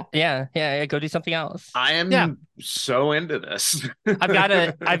there. Yeah. Go do something else. I am so into this. I've got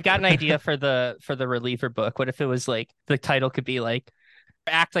an idea for the reliever book. What if it was like the title could be like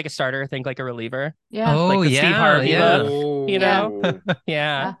act like a starter, think like a reliever. Yeah. Oh, like the Steve Harvey book, you know?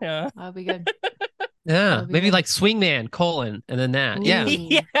 Yeah. Yeah. That'll be good. Yeah. Maybe like swingman : and then that. Ooh.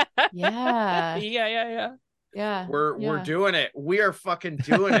 Yeah. Yeah. We're doing it. We are fucking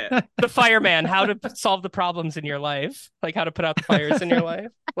doing it. The fireman, how to solve the problems in your life, like how to put out the fires in your life,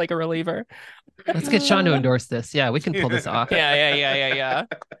 like a reliever. Let's get Sean to endorse this. Yeah, we can pull this off. Yeah.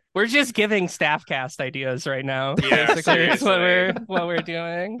 We're just giving staff cast ideas right now. Yeah, basically, it's what we're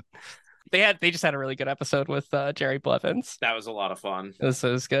doing. They just had a really good episode with Jerry Blevins. That was a lot of fun. It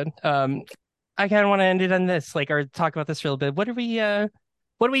was good. I kind of want to end it on this, like, or talk about this real bit. What are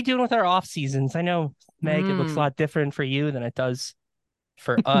we doing with our off seasons? I know, Meg, it looks a lot different for you than it does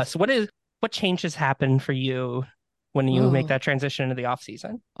for us. What changes happen for you when you make that transition into the off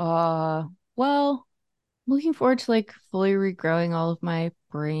season? Well, looking forward to like fully regrowing all of my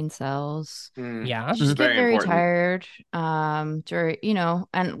brain cells. Yeah, just get very tired. During,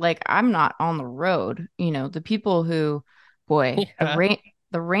 and like I'm not on the road. The people who,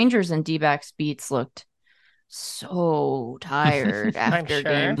 the Rangers and D-backs beats looked so tired after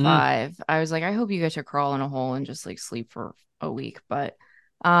game 5. I was like, I hope you get to crawl in a hole and just like sleep for a week. But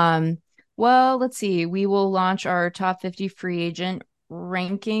well, let's see. We will launch our top 50 free agent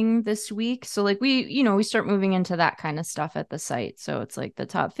ranking this week. So like we start moving into that kind of stuff at the site. So it's like the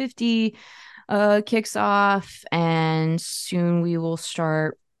top 50 kicks off, and soon we will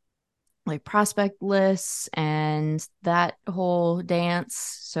start like prospect lists and that whole dance.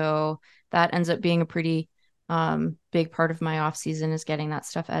 So that ends up being a pretty big part of my off season, is getting that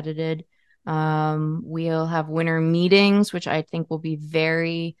stuff edited. We'll have winter meetings, which I think will be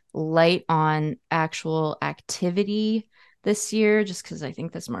very light on actual activity this year, just because I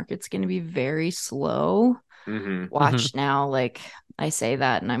think this market's going to be very slow. Watch now, like I say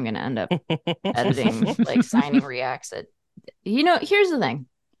that and I'm going to end up editing like signing reacts at, here's the thing.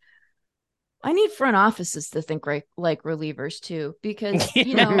 I need front offices to think like relievers too, because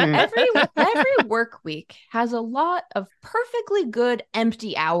every work week has a lot of perfectly good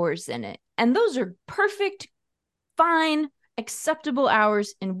empty hours in it, and those are perfect, fine, acceptable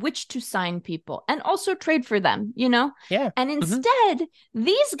hours in which to sign people and also trade for them. Yeah. And instead,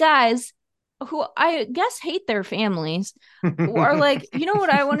 these guys who I guess hate their families are like, you know what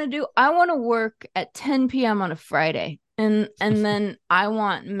I want to do? I want to work at 10 p.m. on a Friday. And then I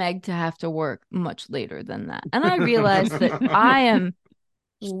want Meg to have to work much later than that. And I realized that I am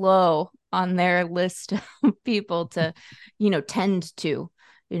low on their list of people to, tend to.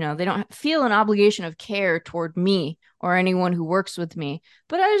 They don't feel an obligation of care toward me or anyone who works with me.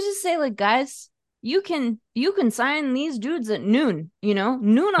 But I was just say, like, guys, you can sign these dudes at noon,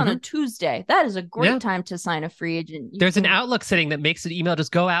 noon on a Tuesday. That is a great time to sign a free agent. There's an Outlook setting that makes an email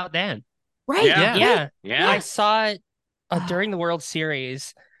just go out then. Right. Yeah. I saw it during the World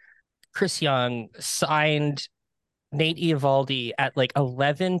Series. Chris Young signed Nate Eovaldi at like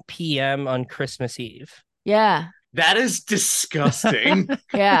 11 p.m. on Christmas Eve. Yeah. That is disgusting.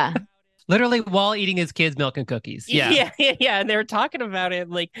 Yeah. Literally while eating his kids' milk and cookies. Yeah. And they were talking about it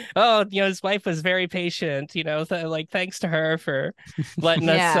like, oh, his wife was very patient, like thanks to her for letting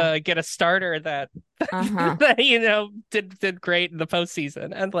us get a starter that, that did great in the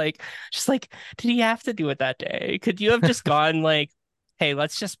postseason. And like, just like, did he have to do it that day? Could you have just gone like, hey,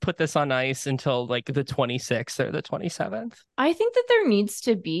 let's just put this on ice until like the 26th or the 27th? I think that there needs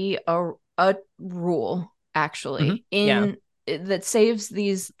to be a rule actually that saves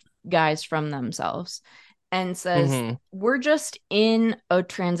these guys from themselves and says we're just in a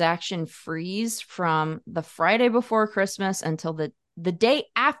transaction freeze from the Friday before Christmas until the day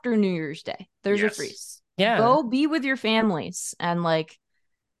after New Year's Day. There's a freeze. Yeah. Go be with your families and like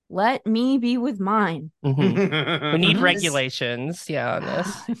let me be with mine. We need regulations, on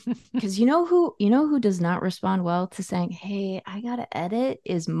this. Because you know who does not respond well to saying, "Hey, I gotta edit,"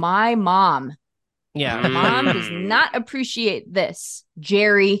 is my mom. Yeah, mom does not appreciate this.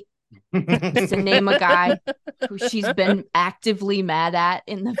 Jerry, just to name a guy who she's been actively mad at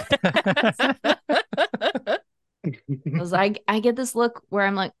in the past. Because I get this look where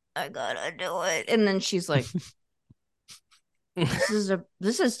I'm like, I gotta do it, and then she's like,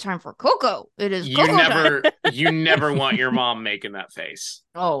 This is time for Coco. It is Coco time. You never want your mom making that face.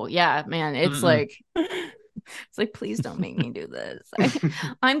 Oh yeah, man. It's like please don't make me do this.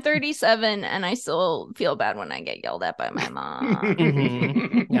 I'm 37 and I still feel bad when I get yelled at by my mom.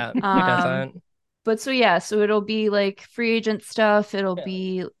 Yeah, who doesn't? But so it'll be like free agent stuff, it'll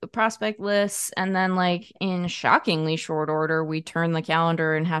be prospect lists, and then like in shockingly short order, we turn the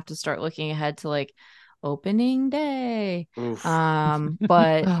calendar and have to start looking ahead to like opening day.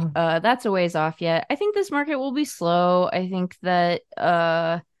 But that's a ways off yet. I think this market will be slow. I think that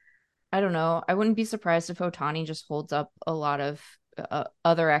I don't know. I wouldn't be surprised if Ohtani just holds up a lot of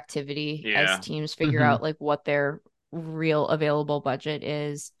other activity as teams figure out like what their real available budget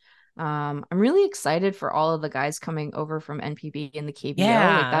is. I'm really excited for all of the guys coming over from NPB and the KBO.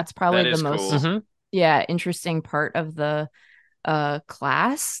 Like that's probably the most interesting part of the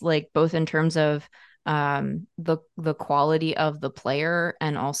class, like both in terms of the quality of the player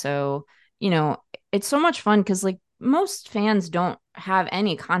and also, it's so much fun because like most fans don't have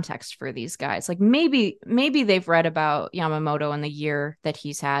any context for these guys. Like maybe they've read about Yamamoto and the year that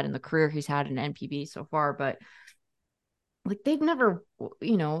he's had and the career he's had in NPB so far, but like they've never,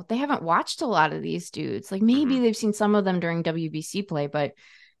 they haven't watched a lot of these dudes. Like maybe they've seen some of them during WBC play, but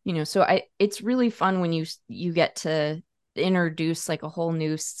so it's really fun when you get to introduce like a whole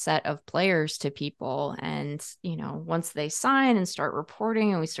new set of players to people, and once they sign and start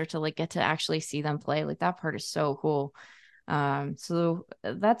reporting and we start to like get to actually see them play, like that part is so cool. So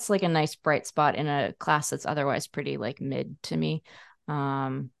that's like a nice bright spot in a class that's otherwise pretty like mid to me.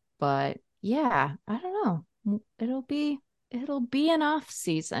 But yeah, I don't know, it'll be an off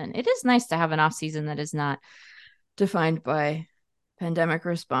season. It is nice to have an off season that is not defined by pandemic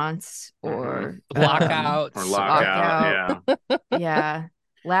response or lockout. Yeah.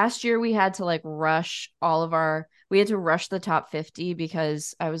 Last year we had to like rush the top 50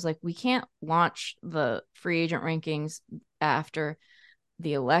 because I was like, we can't launch the free agent rankings after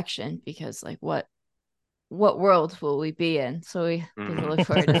the election because like what world will we be in? So we can look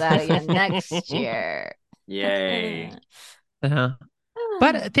forward to that again next year. Yay.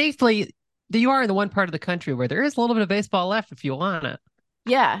 But thankfully you are in the one part of the country where there is a little bit of baseball left if you want it.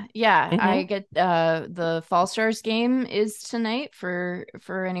 Yeah. I get the Fall Stars game is tonight for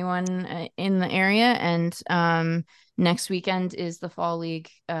anyone in the area, and next weekend is the Fall League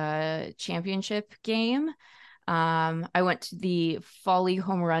championship game. I went to the Fall League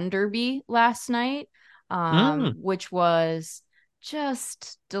Home Run Derby last night, which was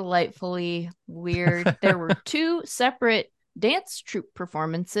just delightfully weird. There were two separate dance troupe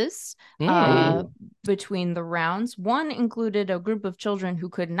performances between the rounds. One included a group of children who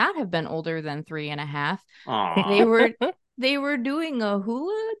could not have been older than 3.5. They were doing a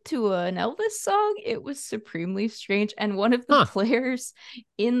hula to an Elvis song. It was supremely strange, and one of the players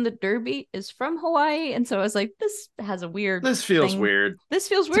in the derby is from Hawaii, and so I was like, this feels weird. This feels weird.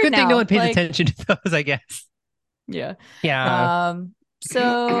 It's a good thing no one pays attention to those, I guess. Yeah.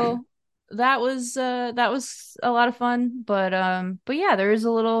 So that was a lot of fun. But yeah, there is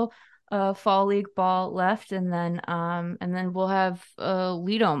a little fall league ball left, and then we'll have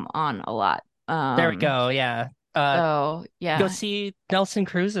Leadom on a lot. There we go. Yeah. So Go yeah, see Nelson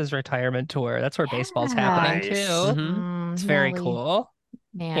Cruz's retirement tour. That's where baseball's happening Nice. too. It's very Nelly. cool.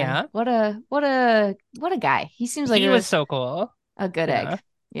 Man, Yeah. what a guy. He seems like He was so cool. a good Yeah. egg.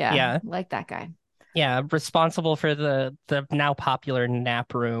 Yeah, Yeah. like that guy. Yeah, responsible for the now popular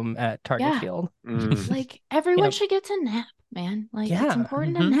nap room at Target Yeah. Field. Like everyone Yep. should get to nap, man. Like it's Yeah.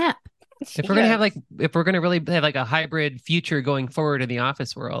 important to nap. If we're gonna really have like a hybrid future going forward in the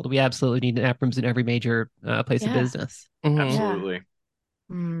office world, we absolutely need nap rooms in every major place of Yeah. business. Absolutely.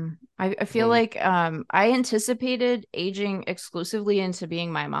 I feel like I anticipated aging exclusively into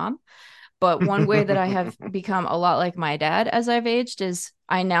being my mom, but one way that I have become a lot like my dad as I've aged is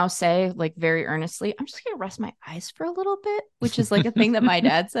I now say, like, very earnestly, I'm just gonna rest my eyes for a little bit, which is like a thing that my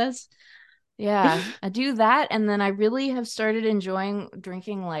dad says. Yeah, I do that, and then I really have started enjoying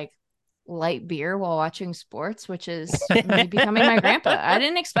drinking like light beer while watching sports, which is me becoming my grandpa. I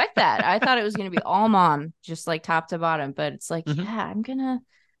didn't expect that. I thought it was going to be all mom, just like top to bottom, but it's like, yeah, I'm gonna,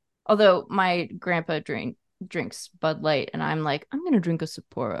 although my grandpa drinks Bud Light, and I'm like, I'm gonna drink a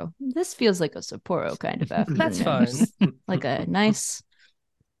Sapporo. This feels like a Sapporo kind of afternoon. That's fun. Like a nice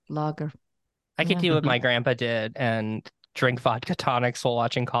lager. I could do what my grandpa did and drink vodka tonics while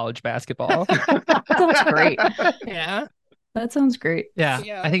watching college basketball. Sounds great. Yeah. That sounds great.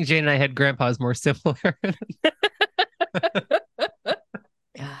 Yeah. I think Jane and I had grandpas more similar.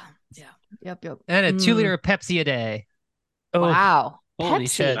 Yeah. Yep. And a 2-liter Pepsi a day. Oh, Wow. holy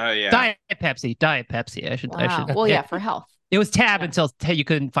Pepsi. shit. Oh yeah. Diet Pepsi. I should. Wow. Well, yeah, for health. It was Tab until you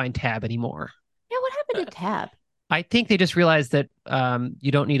couldn't find Tab anymore. Yeah, what happened to Tab? I think they just realized that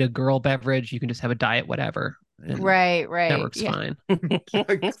you don't need a girl beverage. You can just have a diet whatever. And Right. that works fine. Like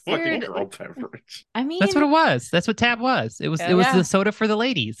fucking Weird. girl beverage. I mean, That's what it was. That's what Tab was. It was the soda for the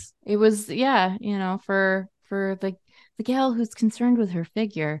ladies. it was, yeah, for the gal who's concerned with her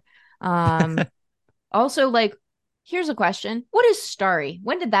figure. Also, like, here's a question: what is Starry?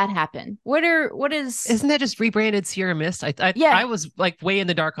 When did that happen? Isn't that just rebranded Sierra Mist? I was like way in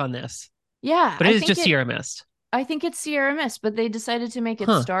the dark on this. Yeah, but it is just Sierra Mist. I think it's Sierra Mist, but they decided to make it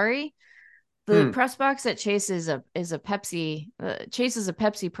Starry. The press box at Chase is a Pepsi. Chase is a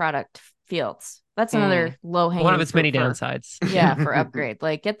Pepsi product. Fields. That's another low hanging. One of its many downsides. Yeah, for upgrade.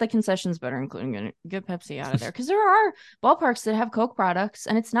 Like, get the concessions better, including get Pepsi out of there, because there are ballparks that have Coke products,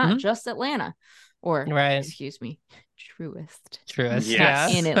 and it's not just Atlanta, or excuse me, Truist.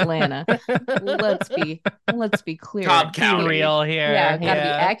 Yes. In Atlanta. let's be clear. Cobb County. Real here. Yeah, gotta be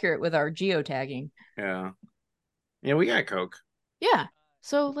accurate with our geotagging. Yeah, we got Coke. Yeah.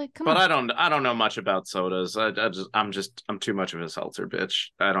 So, like, come on. But I don't know much about sodas. I'm too much of a seltzer bitch.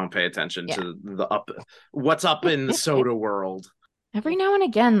 I don't pay attention to what's up in the soda world. Every now and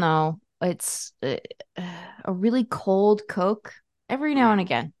again, though, it's a really cold Coke. Every now and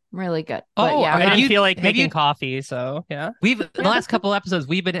again, really good. But yeah, I didn't feel like making coffee, so yeah. The last couple episodes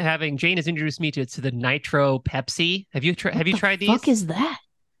we've been having. Jane has introduced me to the Nitro Pepsi. Have you tried these? What the fuck is that?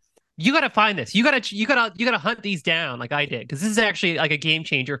 You got to find this. You got to hunt these down like I did, because this is actually like a game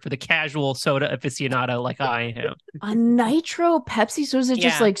changer for the casual soda aficionado like I am. A Nitro Pepsi? So is it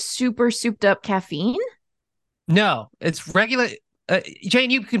just like super souped up caffeine? No, it's regular.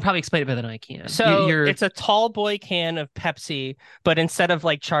 Jane, you can probably explain it better than I can. So it's a tall boy can of Pepsi, but instead of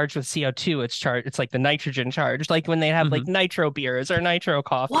like charged with CO2, it's like the nitrogen charge, like when they have like nitro beers or nitro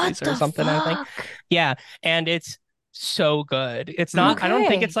coffees or something. Fuck? I think. Yeah, and it's so good. It's not. Okay. I don't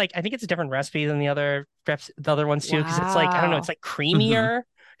think it's like. I think it's a different recipe than the other ones too, because it's like, I don't know. It's like creamier.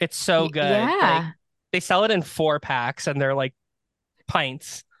 It's so good. Yeah. Like, they sell it in 4-packs, and they're like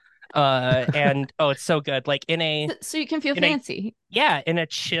pints. And it's so good. Like so you can feel fancy. In a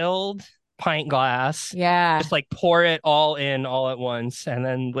chilled pint glass. Yeah. Just like pour it all in all at once, and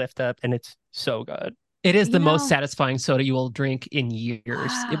then lift up, and it's so good. It is the most satisfying soda you will drink in years.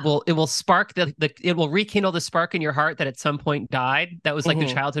 Wow. It will spark it will rekindle the spark in your heart that at some point died. That was like the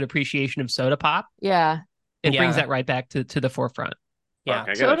childhood appreciation of soda pop. Yeah. It brings that right back to the forefront.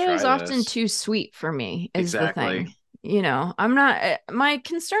 Yeah. Soda is often too sweet for me, is the thing. I'm not, my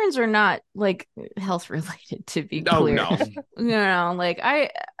concerns are not like health related, to be clear. No, like I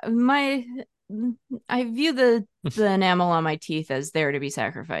view the enamel on my teeth as there to be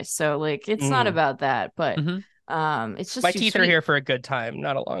sacrificed. So like, it's not about that, but it's just my teeth are here for a good time,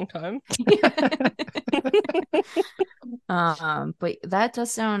 not a long time. But that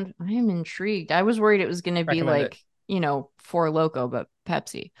does sound, I am intrigued. I was worried it was going to be like, Four Loko, but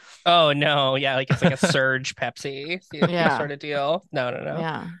Pepsi. Oh no. Yeah. Like it's like a surge Pepsi sort of deal. No.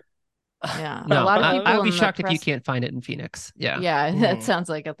 Yeah. Yeah, No, a lot of people I would be in the shocked if you press. can't find it in Phoenix. Yeah. Yeah, that sounds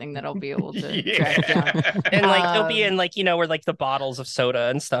like a thing that I'll be able to track down. And like it'll be in like where like the bottles of soda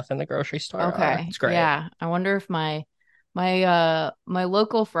and stuff in the grocery store are. Okay. It's great. Yeah. I wonder if my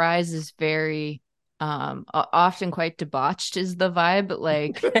local fries is very often quite debauched is the vibe.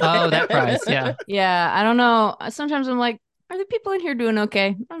 Like, Oh, that price. Yeah. yeah, I don't know. Sometimes I'm like, are the people in here doing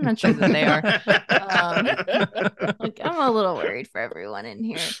okay? I'm not sure that they are. Like, I'm a little worried for everyone in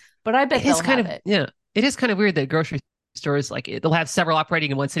here, but I bet they'll have it. Yeah. It is kind of weird that grocery stores they'll have several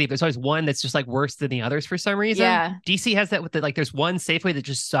operating in one city, but there's always one that's just like worse than the others for some reason. Yeah. DC has that with the there's one Safeway that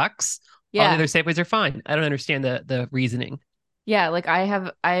just sucks. All the Yeah. other Safeways are fine. I don't understand the reasoning. Yeah, like I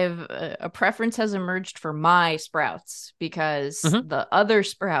have a preference has emerged for my Sprouts because the other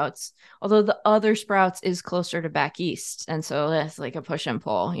Sprouts, although the other Sprouts is closer to back east, and so that's like a push and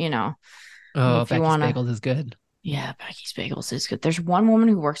pull, Oh, if you Becky's wanna, Bagels is good. yeah, Becky's Bagels is good. There's one woman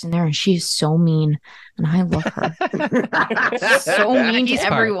who works in there and she is so mean, and I love her. So mean to Becky's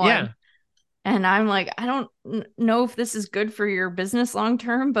part, everyone. yeah. And I'm like, I don't know if this is good for your business long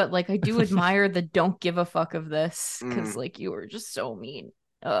term, but like I do admire the don't give a fuck of this because like you were just so mean.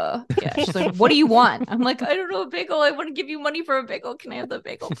 Yeah, she's like, what do you want? I'm like, I don't know, a bagel. I want to give you money for a bagel. Can I have the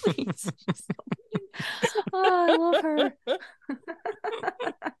bagel, please? She's so mean. Oh, I love her.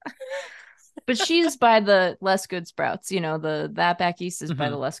 But she's by the less good Sprouts, that back east is by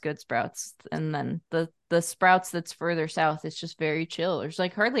the less good Sprouts, and then the Sprouts that's further south, it's just very chill. There's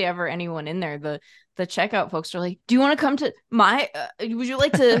like hardly ever anyone in there. The checkout folks are like, do you want to come to my would you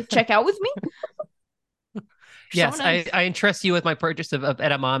like to check out with me? Yes, So nice. I entrust you with my purchase of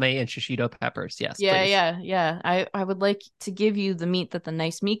edamame and shishito peppers. Yes, Yeah, please. yeah. I would like to give you the meat that the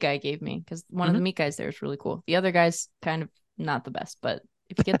nice meat guy gave me, because one of the meat guys there is really cool. The other guy's kind of not the best, but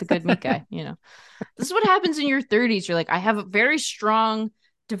if you get the good meat guy, this is what happens in your 30s. You're like, I have very strong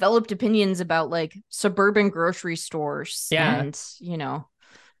developed opinions about like suburban grocery stores. Yeah. And No,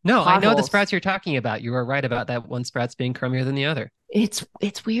 potholes. I know the Sprouts you're talking about. You were right about that one Sprouts being crummier than the other. It's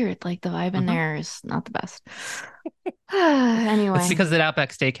weird. Like the vibe in there is not the best. Anyway, It's because that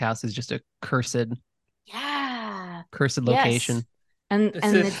Outback Steakhouse is just a cursed location. Yes. And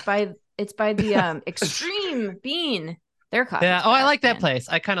it's by the Extreme Bean. Their coffee. Yeah. Oh, I like that place.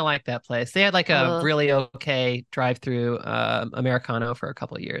 I kind of like that place. They had like a really okay drive-through Americano for a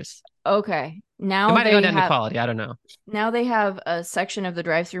couple of years. Okay. Now it might have gone down to quality. I don't know. Now they have a section of the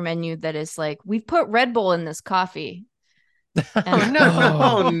drive-through menu that is like, we've put Red Bull in this coffee. Oh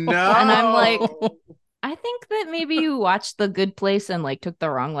no! Oh no! And I'm like, I think that maybe you watched The Good Place and like took the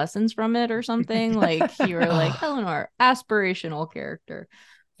wrong lessons from it or something. Like you were like, Eleanor, aspirational character.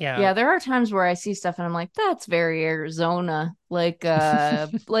 Yeah, there are times where I see stuff and I'm like, that's very Arizona. Like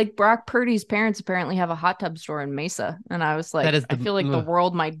like Brock Purdy's parents apparently have a hot tub store in Mesa. And I was like, I feel like the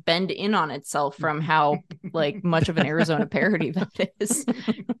world might bend in on itself from how like much of an Arizona parody that is.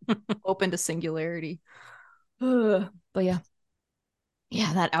 Open to singularity. But yeah.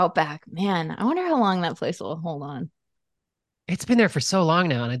 Yeah, that Outback. Man, I wonder how long that place will hold on. It's been there for so long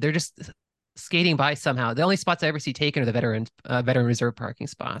now, and they're just skating by somehow. The only spots I ever see taken are the veteran reserve parking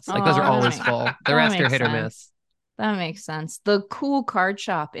spots. Like those are always full. The rest are hit or miss. That makes sense. The cool card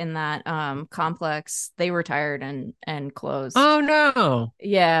shop in that complex, they retired and closed. Oh no.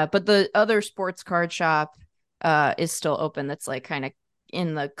 Yeah, but the other sports card shop is still open. That's like kind of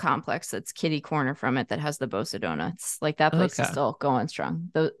in the complex that's kitty corner from it that has the Bosa donuts. Like that place is still going strong.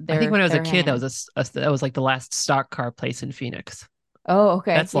 I think when I was a kid, that was like the last stock car place in Phoenix. Oh,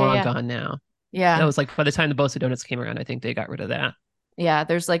 okay. That's long gone now. Yeah. That was like by the time the Bosa donuts came around, I think they got rid of that. Yeah,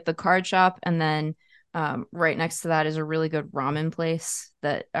 there's like the card shop, and then right next to that is a really good ramen place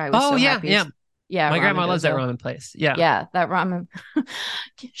that I was happy. Yeah, my grandma loves that ramen place. Yeah, that ramen.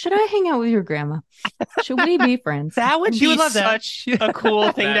 Should I hang out with your grandma? Should we be friends? That would be such a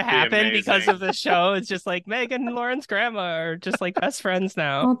cool thing to happen because of the show. It's just like Megan and Lauren's grandma are just like best friends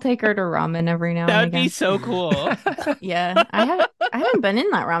now. I'll take her to ramen every now and again. That would be so cool. Yeah, I haven't been in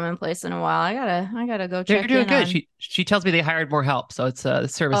that ramen place in a while. I gotta go check. They're doing good. She tells me they hired more help, so it's the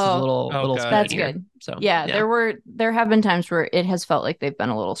service is a little that's good. So yeah, there have been times where it has felt like they've been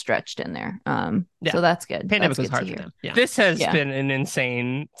a little stretched in there. So that's good. Pandemic was hard for them. Yeah. This has been an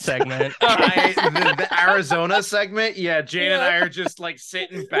insane segment. The Arizona segment, Jane and I are just like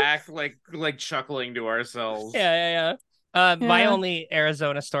sitting back, like chuckling to ourselves. Yeah. My only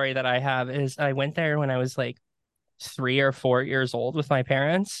Arizona story that I have is I went there when I was like 3 or 4 years old with my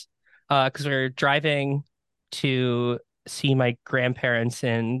parents, because we were driving to see my grandparents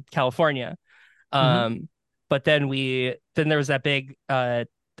in California. But then there was that big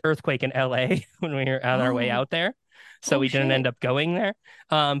earthquake in LA when we were on our way out there. so we didn't shit. end up going there.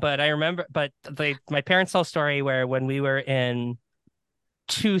 But I remember, my parents tell a story where when we were in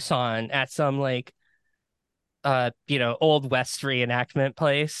Tucson at some like old West reenactment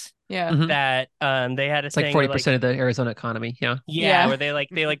place Yeah. Mhm. that they had a It's like thing where 40% of the Arizona economy. Yeah. yeah, Yeah. where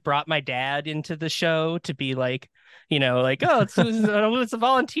they brought my dad into the show to be like, like, oh, it's a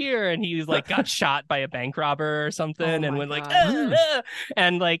volunteer, and he was like got shot by a bank robber or something, Oh and my went like, God.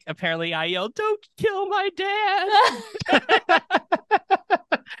 and like apparently I yelled, "Don't kill my dad!"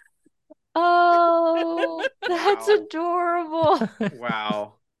 Oh, that's Wow. adorable.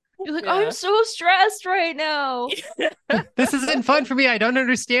 Wow. You're like, Yeah. I'm so stressed right now. This isn't fun for me. I don't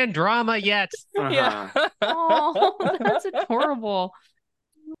understand drama yet. Yeah. Oh, that's adorable.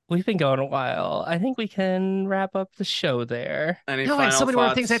 We've been going a while. I think we can wrap up the show there. Any No, I have final so many thoughts?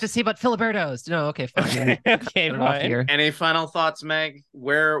 more things I have to say about Filiberto's. No, okay, fine. Okay, Get it off fine. here. Any final thoughts, Meg?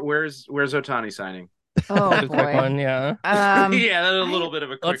 Where's Otani signing? Oh Quick one, boy. yeah. Yeah, that's a little bit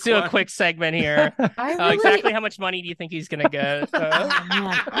of a quick Let's do one. a quick segment here. I really, Exactly how much money do you think he's gonna get? oh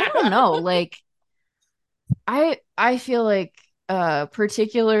man, I don't know. Like, I feel like,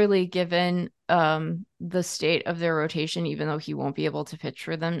 particularly given the state of their rotation, even though he won't be able to pitch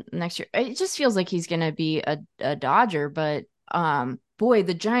for them next year, it just feels like he's gonna be a Dodger. But boy,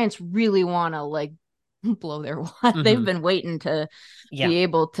 the Giants really want to like blow their wad. They've been waiting to be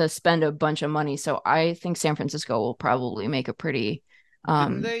able to spend a bunch of money. So I think San Francisco will probably make a pretty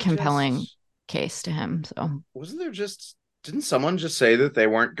compelling case to him. So didn't someone just say that they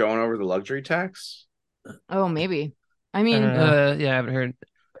weren't going over the luxury tax? oh, maybe. I mean, Yeah, I haven't heard.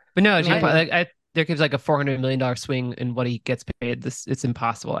 But no, Maybe. there could be like a $400 million swing in what he gets paid. It's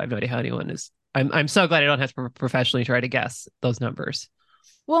impossible. I have no idea how anyone is. I'm so glad I don't have to professionally try to guess those numbers.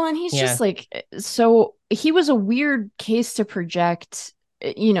 well, and he's just like, so he was a weird case to project,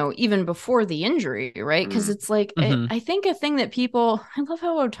 even before the injury, right? Because it's like, I think a thing that I love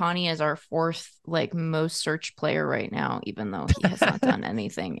how Otani is our fourth like most searched player right now, even though he has not done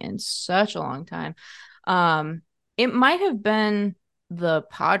anything in such a long time. It might have been the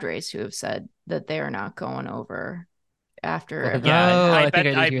Padres who have said that they are not going over after. Yeah, I think I bet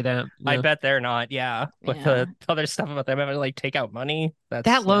did hear that. I Yeah. bet they're not. Yeah, with Yeah. the other stuff about them having to like take out money.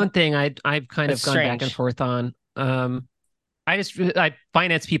 That loan thing, I've kind of It's gone back and strange. forth on.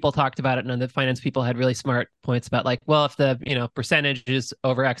 Finance people talked about it, and the finance people had really smart points about like, well, if the percentage is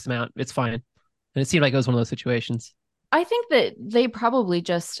over X amount, it's fine. And it seemed like it was one of those situations. I think that they probably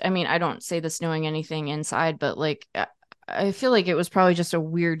just, I mean, I don't say this knowing anything inside, but like, I feel like it was probably just a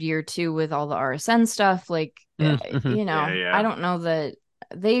weird year too with all the RSN stuff. Like, Yeah. I don't know that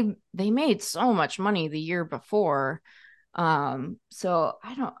they made so much money the year before. So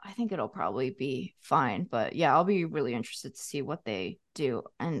I think it'll probably be fine, but yeah, I'll be really interested to see what they do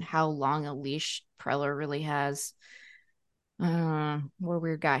and how long a leash Preller really has. What a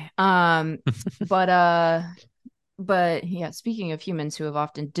weird guy. But yeah, speaking of humans who have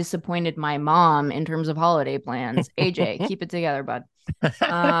often disappointed my mom in terms of holiday plans, AJ, keep it together, bud.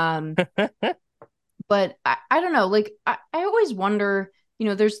 But I don't know. Like, I always wonder,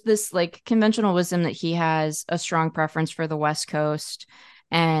 there's this like conventional wisdom that he has a strong preference for the West Coast.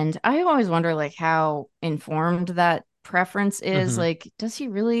 And I always wonder, like, how informed that preference is. Like, does he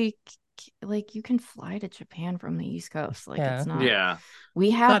really, like, you can fly to Japan from the East Coast? Like, it's not. Yeah. We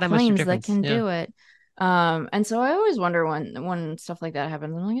have Not that much planes that difference. can do it. And so I always wonder when stuff like that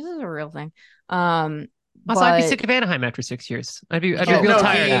happens. I'm like, is this a real thing? Also, I'd be sick of Anaheim after 6 years. I'd be real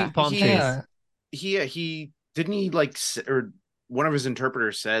tired of Palm Trees. He didn't he like, or one of his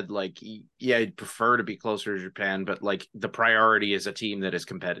interpreters said like, he'd prefer to be closer to Japan, but like the priority is a team that is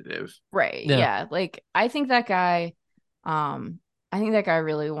competitive. Right. Yeah. Like I think that guy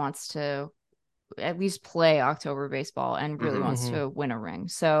really wants to at least play October baseball and really wants to win a ring.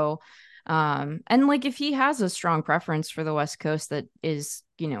 So and like if he has a strong preference for the West Coast that is,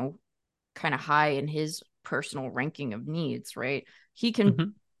 kind of high in his personal ranking of needs, right? He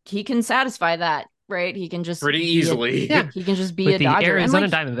can satisfy that, right? He can just pretty easily. He can just be with a the Dodger. Arizona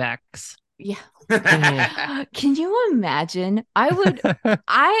and like, Diamondbacks. Yeah. Can you imagine? I would.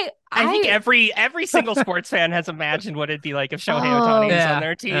 I think every single sports fan has imagined what it'd be like if Shohei Ohtani was on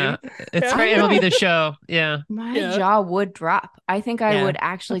their team. It's great. It'll be the show. Yeah. My jaw would drop. I think I would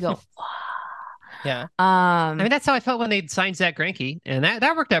actually go. Yeah. I mean, that's how I felt when they signed Zach Greinke, and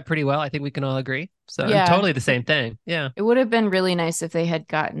that worked out pretty well. I think we can all agree. So totally the same thing. Yeah. It would have been really nice if they had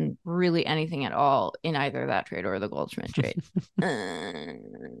gotten really anything at all in either that trade or the Goldschmidt trade.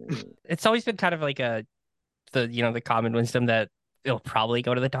 It's always been kind of like the common wisdom that it'll probably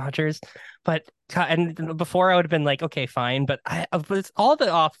go to the Dodgers, and before I would have been like, okay, fine, but with all the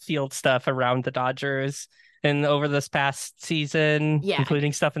off-field stuff around the Dodgers, and over this past season,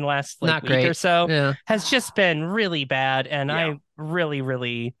 including stuff in the last Not week great. or so, Yeah. has just been really bad. And I really,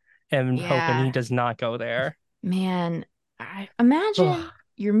 really am hoping he does not go there. Man, I imagine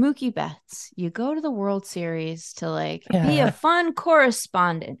you're Mookie Betts. You go to the World Series to like be a fun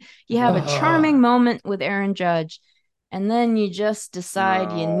correspondent. You have a charming moment with Aaron Judge, and then you just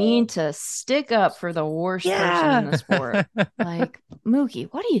decide you need to stick up for the worst person in the sport. Like, Mookie,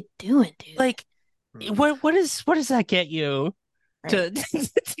 what are you doing, dude? Like, what does that get you? To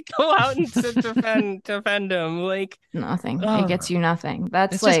go out and defend him? Like, nothing. It gets you nothing.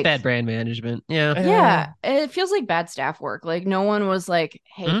 That's it's like just bad brand management. Yeah, it feels like bad staff work. Like, no one was like,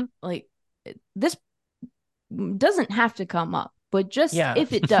 hey, like, this doesn't have to come up, but just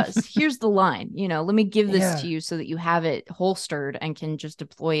if it does, here's the line. You know, let me give this to you so that you have it holstered and can just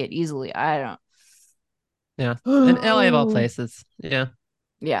deploy it easily. I don't. Yeah, in LA of all places.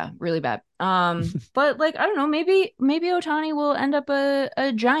 Yeah, really bad. But like, I don't know, maybe Ohtani will end up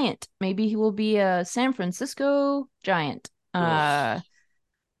a Giant. Maybe he will be a San Francisco Giant.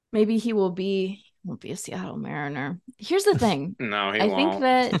 Maybe he won't be a Seattle Mariner. Here's the thing. No, he I won't.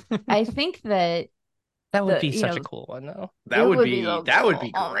 think that that would be such a cool one, though. That would be so that cool. would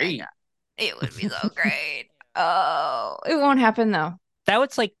be great. It would be so great. Oh, it won't happen though. That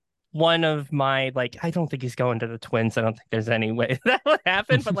was like one of my, like, I don't think he's going to the Twins. I don't think there's any way that would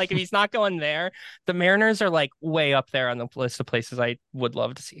happen. But like, if he's not going there, the Mariners are like way up there on the list of places I would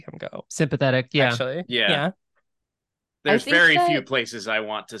love to see him go. Sympathetic. Yeah. Actually. Yeah. There's very few places I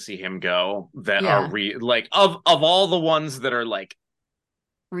want to see him go that are like of all the ones that are like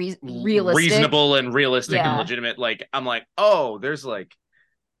reasonable and realistic and legitimate. Like, I'm like, oh, there's like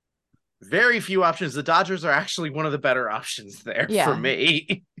very few options. The Dodgers are actually one of the better options there for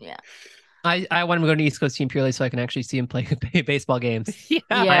me. Yeah. I want him to go to an East Coast team purely so I can actually see him play baseball games.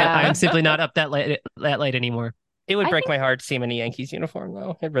 I'm simply not up that late anymore. It would break my heart to see him in a Yankees uniform,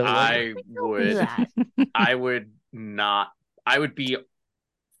 though. It really would. I would not. I would be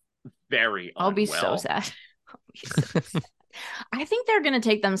very I'll be so sad. I think they're going to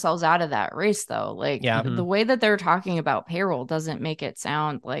take themselves out of that race, though. Like, the way that they're talking about payroll doesn't make it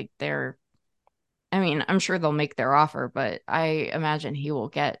sound like they're. I mean, I'm sure they'll make their offer, but I imagine he will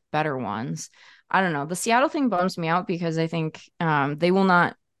get better ones. I don't know. The Seattle thing bums me out because I think they will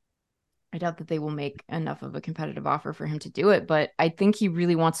not. I doubt that they will make enough of a competitive offer for him to do it, but I think he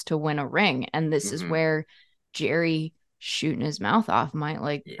really wants to win a ring. And this is where Jerry shooting his mouth off might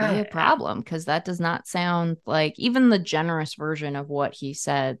like be a problem, because that does not sound like even the generous version of what he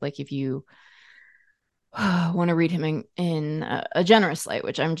said. Like, if you want to read him in a generous light,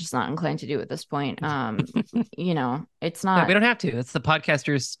 which I'm just not inclined to do at this point. You know, it's not. No, we don't have to. It's the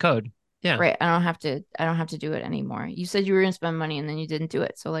podcaster's code. Yeah. Right. I don't have to do it anymore. You said you were going to spend money and then you didn't do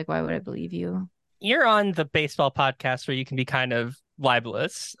it. So like, why would I believe you? You're on the baseball podcast where you can be kind of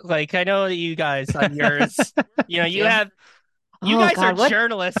libelous. Like, I know that you guys on yours, you know, you have. You guys are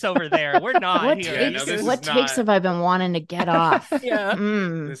journalists over there. We're not what here. Takes have I been wanting to get off? Yeah. Let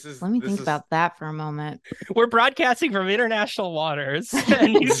me think about that for a moment. We're broadcasting from international waters,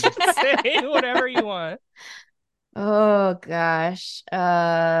 and you can say whatever you want. Oh gosh.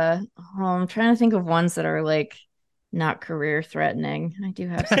 I'm trying to think of ones that are like not career threatening. I do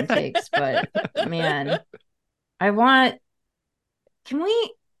have some takes, but man, can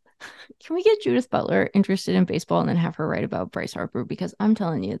we get Judith Butler interested in baseball and then have her write about Bryce Harper? Because I'm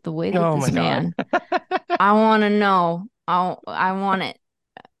telling you, the way that this man, I want to know. I want it.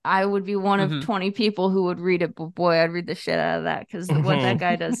 I would be one of 20 people who would read it, but boy, I'd read the shit out of that, because what that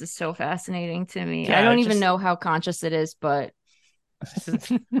guy does is so fascinating to me. Yeah, I don't even know how conscious it is, but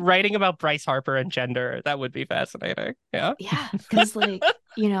writing about Bryce Harper and gender, that would be fascinating. Yeah. Yeah, because like,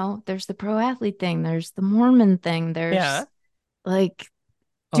 you know, there's the pro athlete thing, there's the Mormon thing, there's like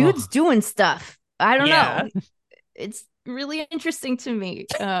dude's doing stuff. I don't know. It's really interesting to me.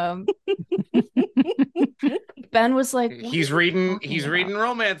 Ben was like, he's reading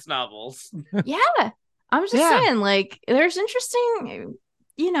romance novels. Yeah. I'm just saying, like, there's interesting,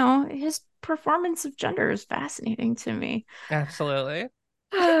 you know, his performance of gender is fascinating to me. Absolutely.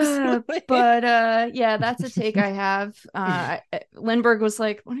 But yeah, that's a take I have. Lindbergh was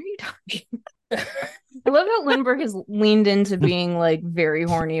like, what are you talking about? I love how Lindbergh has leaned into being like very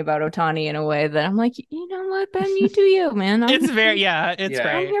horny about Ohtani in a way that I'm like, you know what, Ben, you do you, man. It's great.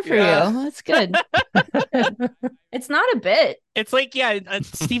 I'm here for you. It's good. It's not a bit. It's like,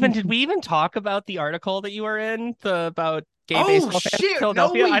 Stephen, did we even talk about the article that you were in about gay baseball fans in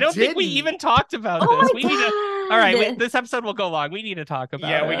Philadelphia? No, I don't think we even talked about this. We need to. All right, this episode will go long. We need to talk about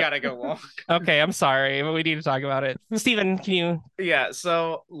it. Yeah, we gotta go long. Okay, I'm sorry, but we need to talk about it. Stephen, can you? Yeah.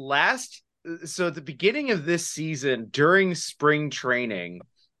 So last so at the beginning of this season, during spring training,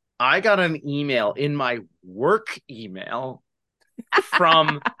 I got an email in my work email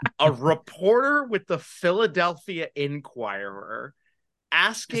from a reporter with the Philadelphia Inquirer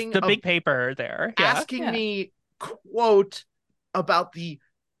asking the big paper there. Yeah. Asking me, quote, about the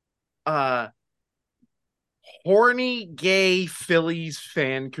horny gay Phillies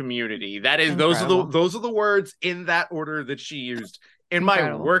fan community. That is Incredible. those are the words in that order that she used in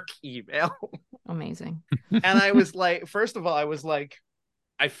Incredible. my work email. Amazing. And I was like, first of all,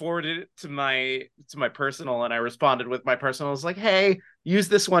 I forwarded it to my personal, and I responded with my personal. I was like, hey, use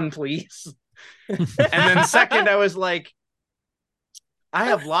this one, please. And then second, I was like, I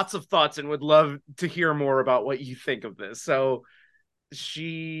have lots of thoughts and would love to hear more about what you think of this. So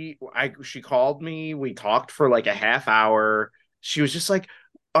she called me. We talked for like a half hour. She was just like,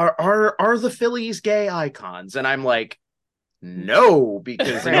 are the Phillies gay icons? And I'm like, no,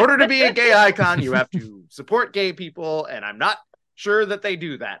 because in order to be a gay icon, you have to support gay people, and I'm not sure that they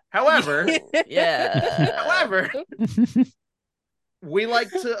do that. However, we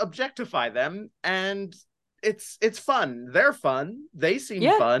like to objectify them, and it's fun. They're fun. They seem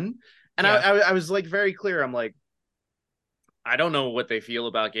fun. And I was like very clear. I'm like, I don't know what they feel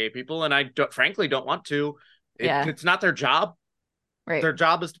about gay people, and I frankly don't want to. It's not their job. Right. Their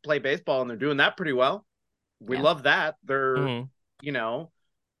job is to play baseball, and they're doing that pretty well. We love that. They're, you know,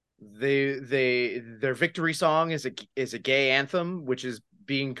 their victory song is a gay anthem, which is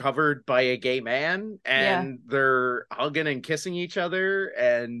being covered by a gay man, and they're hugging and kissing each other,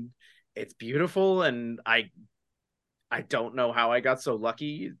 and it's beautiful. And I don't know how I got so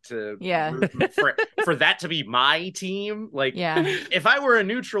lucky to for that to be my team. Like, if I were a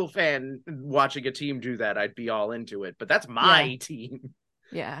neutral fan watching a team do that, I'd be all into it. But that's my team.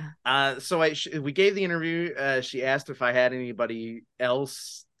 Yeah. So we gave the interview. She asked if I had anybody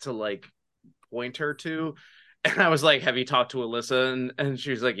else to like point her to. And I was like, have you talked to Alyssa? And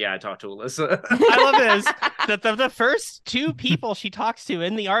she was like, yeah, I talked to Alyssa. I love this. That the first two people she talks to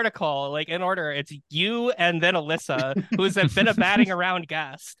in the article, like in order, it's you and then Alyssa, who's been a batting around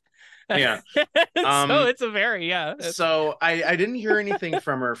guest. Yeah. So it's a very, So I didn't hear anything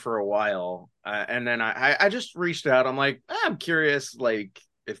from her for a while. And then I just reached out. I'm like, I'm curious, like,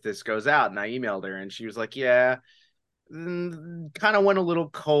 if this goes out. And I emailed her, and she was like, yeah, kind of went a little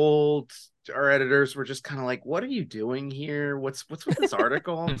cold. Our editors were just kind of like, what are you doing here? What's with this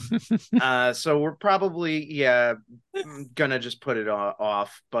article? So we're probably, gonna just put it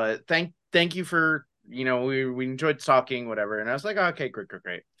off. But thank you for, we enjoyed talking, whatever. And I was like, oh, okay,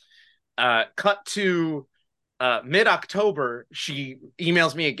 great. Cut to mid-October, she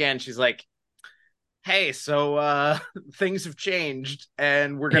emails me again. She's like, hey, so things have changed,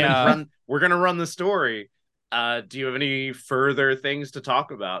 and we're gonna run the story. Do you have any further things to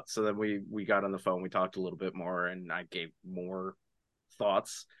talk about? So then we got on the phone, we talked a little bit more, and I gave more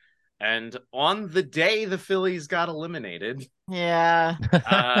thoughts. And on the day the Phillies got eliminated,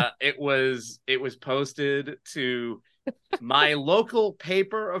 it was posted to my local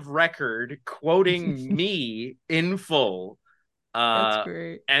paper of record, quoting me in full. That's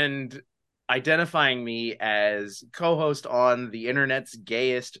great. And identifying me as co-host on the internet's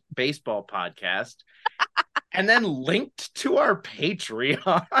gayest baseball podcast, and then linked to our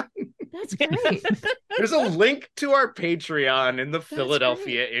Patreon. That's great. There's a link to our Patreon in the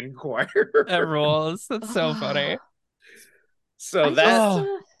Philadelphia Inquirer. That rules. That's so funny. So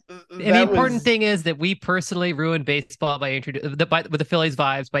and the important thing is that we personally ruined baseball by with the Phillies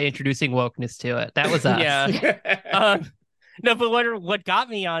vibes by introducing wokeness to it. That was us. Yeah. No, but what got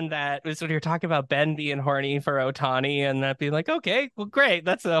me on that was when you were talking about Ben being horny for Ohtani, and that being like, okay, well, great.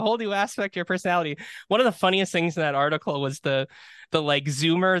 That's a whole new aspect of your personality. One of the funniest things in that article was the like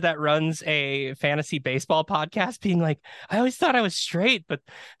Zoomer that runs a fantasy baseball podcast being like, I always thought I was straight, but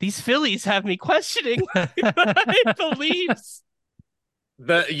these Phillies have me questioning my beliefs.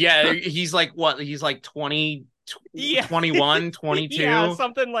 He's like, what? He's like 20, 21, 22. Yeah,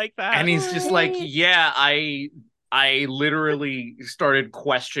 something like that. And he's just like, I literally started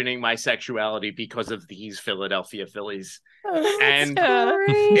questioning my sexuality because of these Philadelphia Phillies. And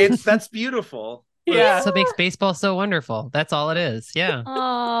that's beautiful. Yeah. That's what makes baseball so wonderful. That's all it is. Yeah.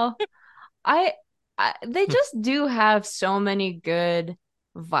 Oh, they just do have so many good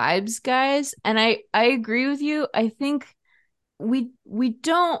vibes, guys. And I agree with you. I think we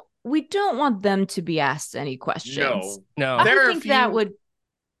don't want them to be asked any questions. No. There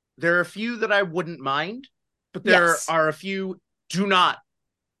are a few that I wouldn't mind. But there are a few, do not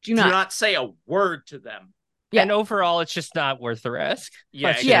say a word to them. Yeah. And overall, it's just not worth the risk.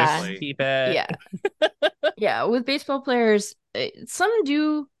 Yeah, exactly. Keep it. Yeah. Yeah. With baseball players, some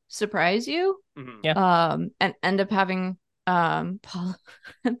do surprise you. Yeah. And end up having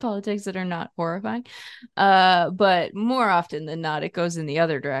politics that are not horrifying. But more often than not, it goes in the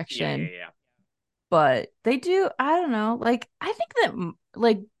other direction. Yeah. But they do, I don't know. Like, I think that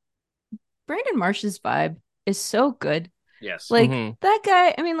like Brandon Marsh's vibe is so good. Yes. Like that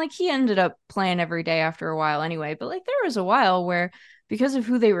guy, I mean, like he ended up playing every day after a while anyway, but like there was a while where because of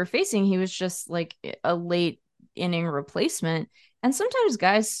who they were facing, he was just like a late inning replacement. And sometimes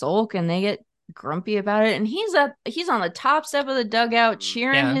guys sulk and they get grumpy about it. And he's on the top step of the dugout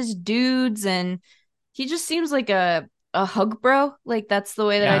cheering his dudes, and he just seems like a hug bro. Like that's the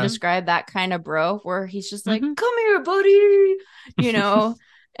way that I describe that kind of bro, where he's just like, come here, buddy, you know.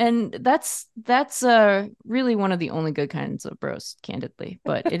 And that's really one of the only good kinds of bros, candidly,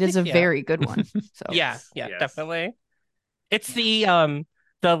 but it is a very good one. So yes. Definitely. It's the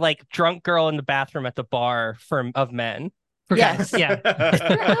like drunk girl in the bathroom at the bar of men. Yes. Yeah.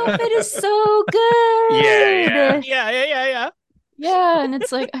 Your outfit is so good. Yeah. Yeah, and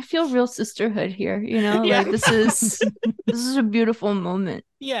it's like I feel real sisterhood here, you know? Like this is a beautiful moment.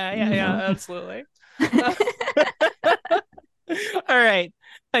 Yeah, absolutely. All right.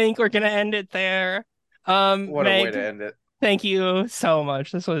 I think we're gonna end it there. What Meg, a way to end it. Thank you so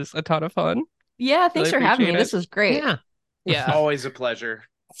much. This was a ton of fun. Yeah, thanks for having me. This was great. Yeah. Always a pleasure.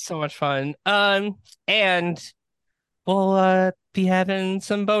 So much fun. And we'll be having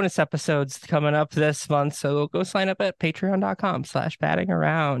some bonus episodes coming up this month, so go sign up at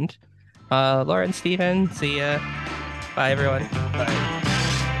patreon.com/battingaround. Laura and Steven, see ya. Bye, everyone. Bye.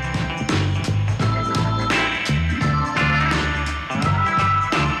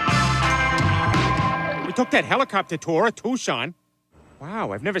 We took that helicopter tour of Tucson.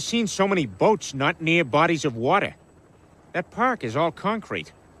 Wow, I've never seen so many boats not near bodies of water. That park is all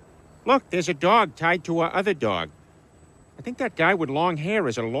concrete. Look, there's a dog tied to our other dog. I think that guy with long hair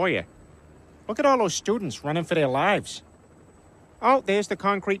is a lawyer. Look at all those students running for their lives. Oh, there's the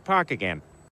concrete park again.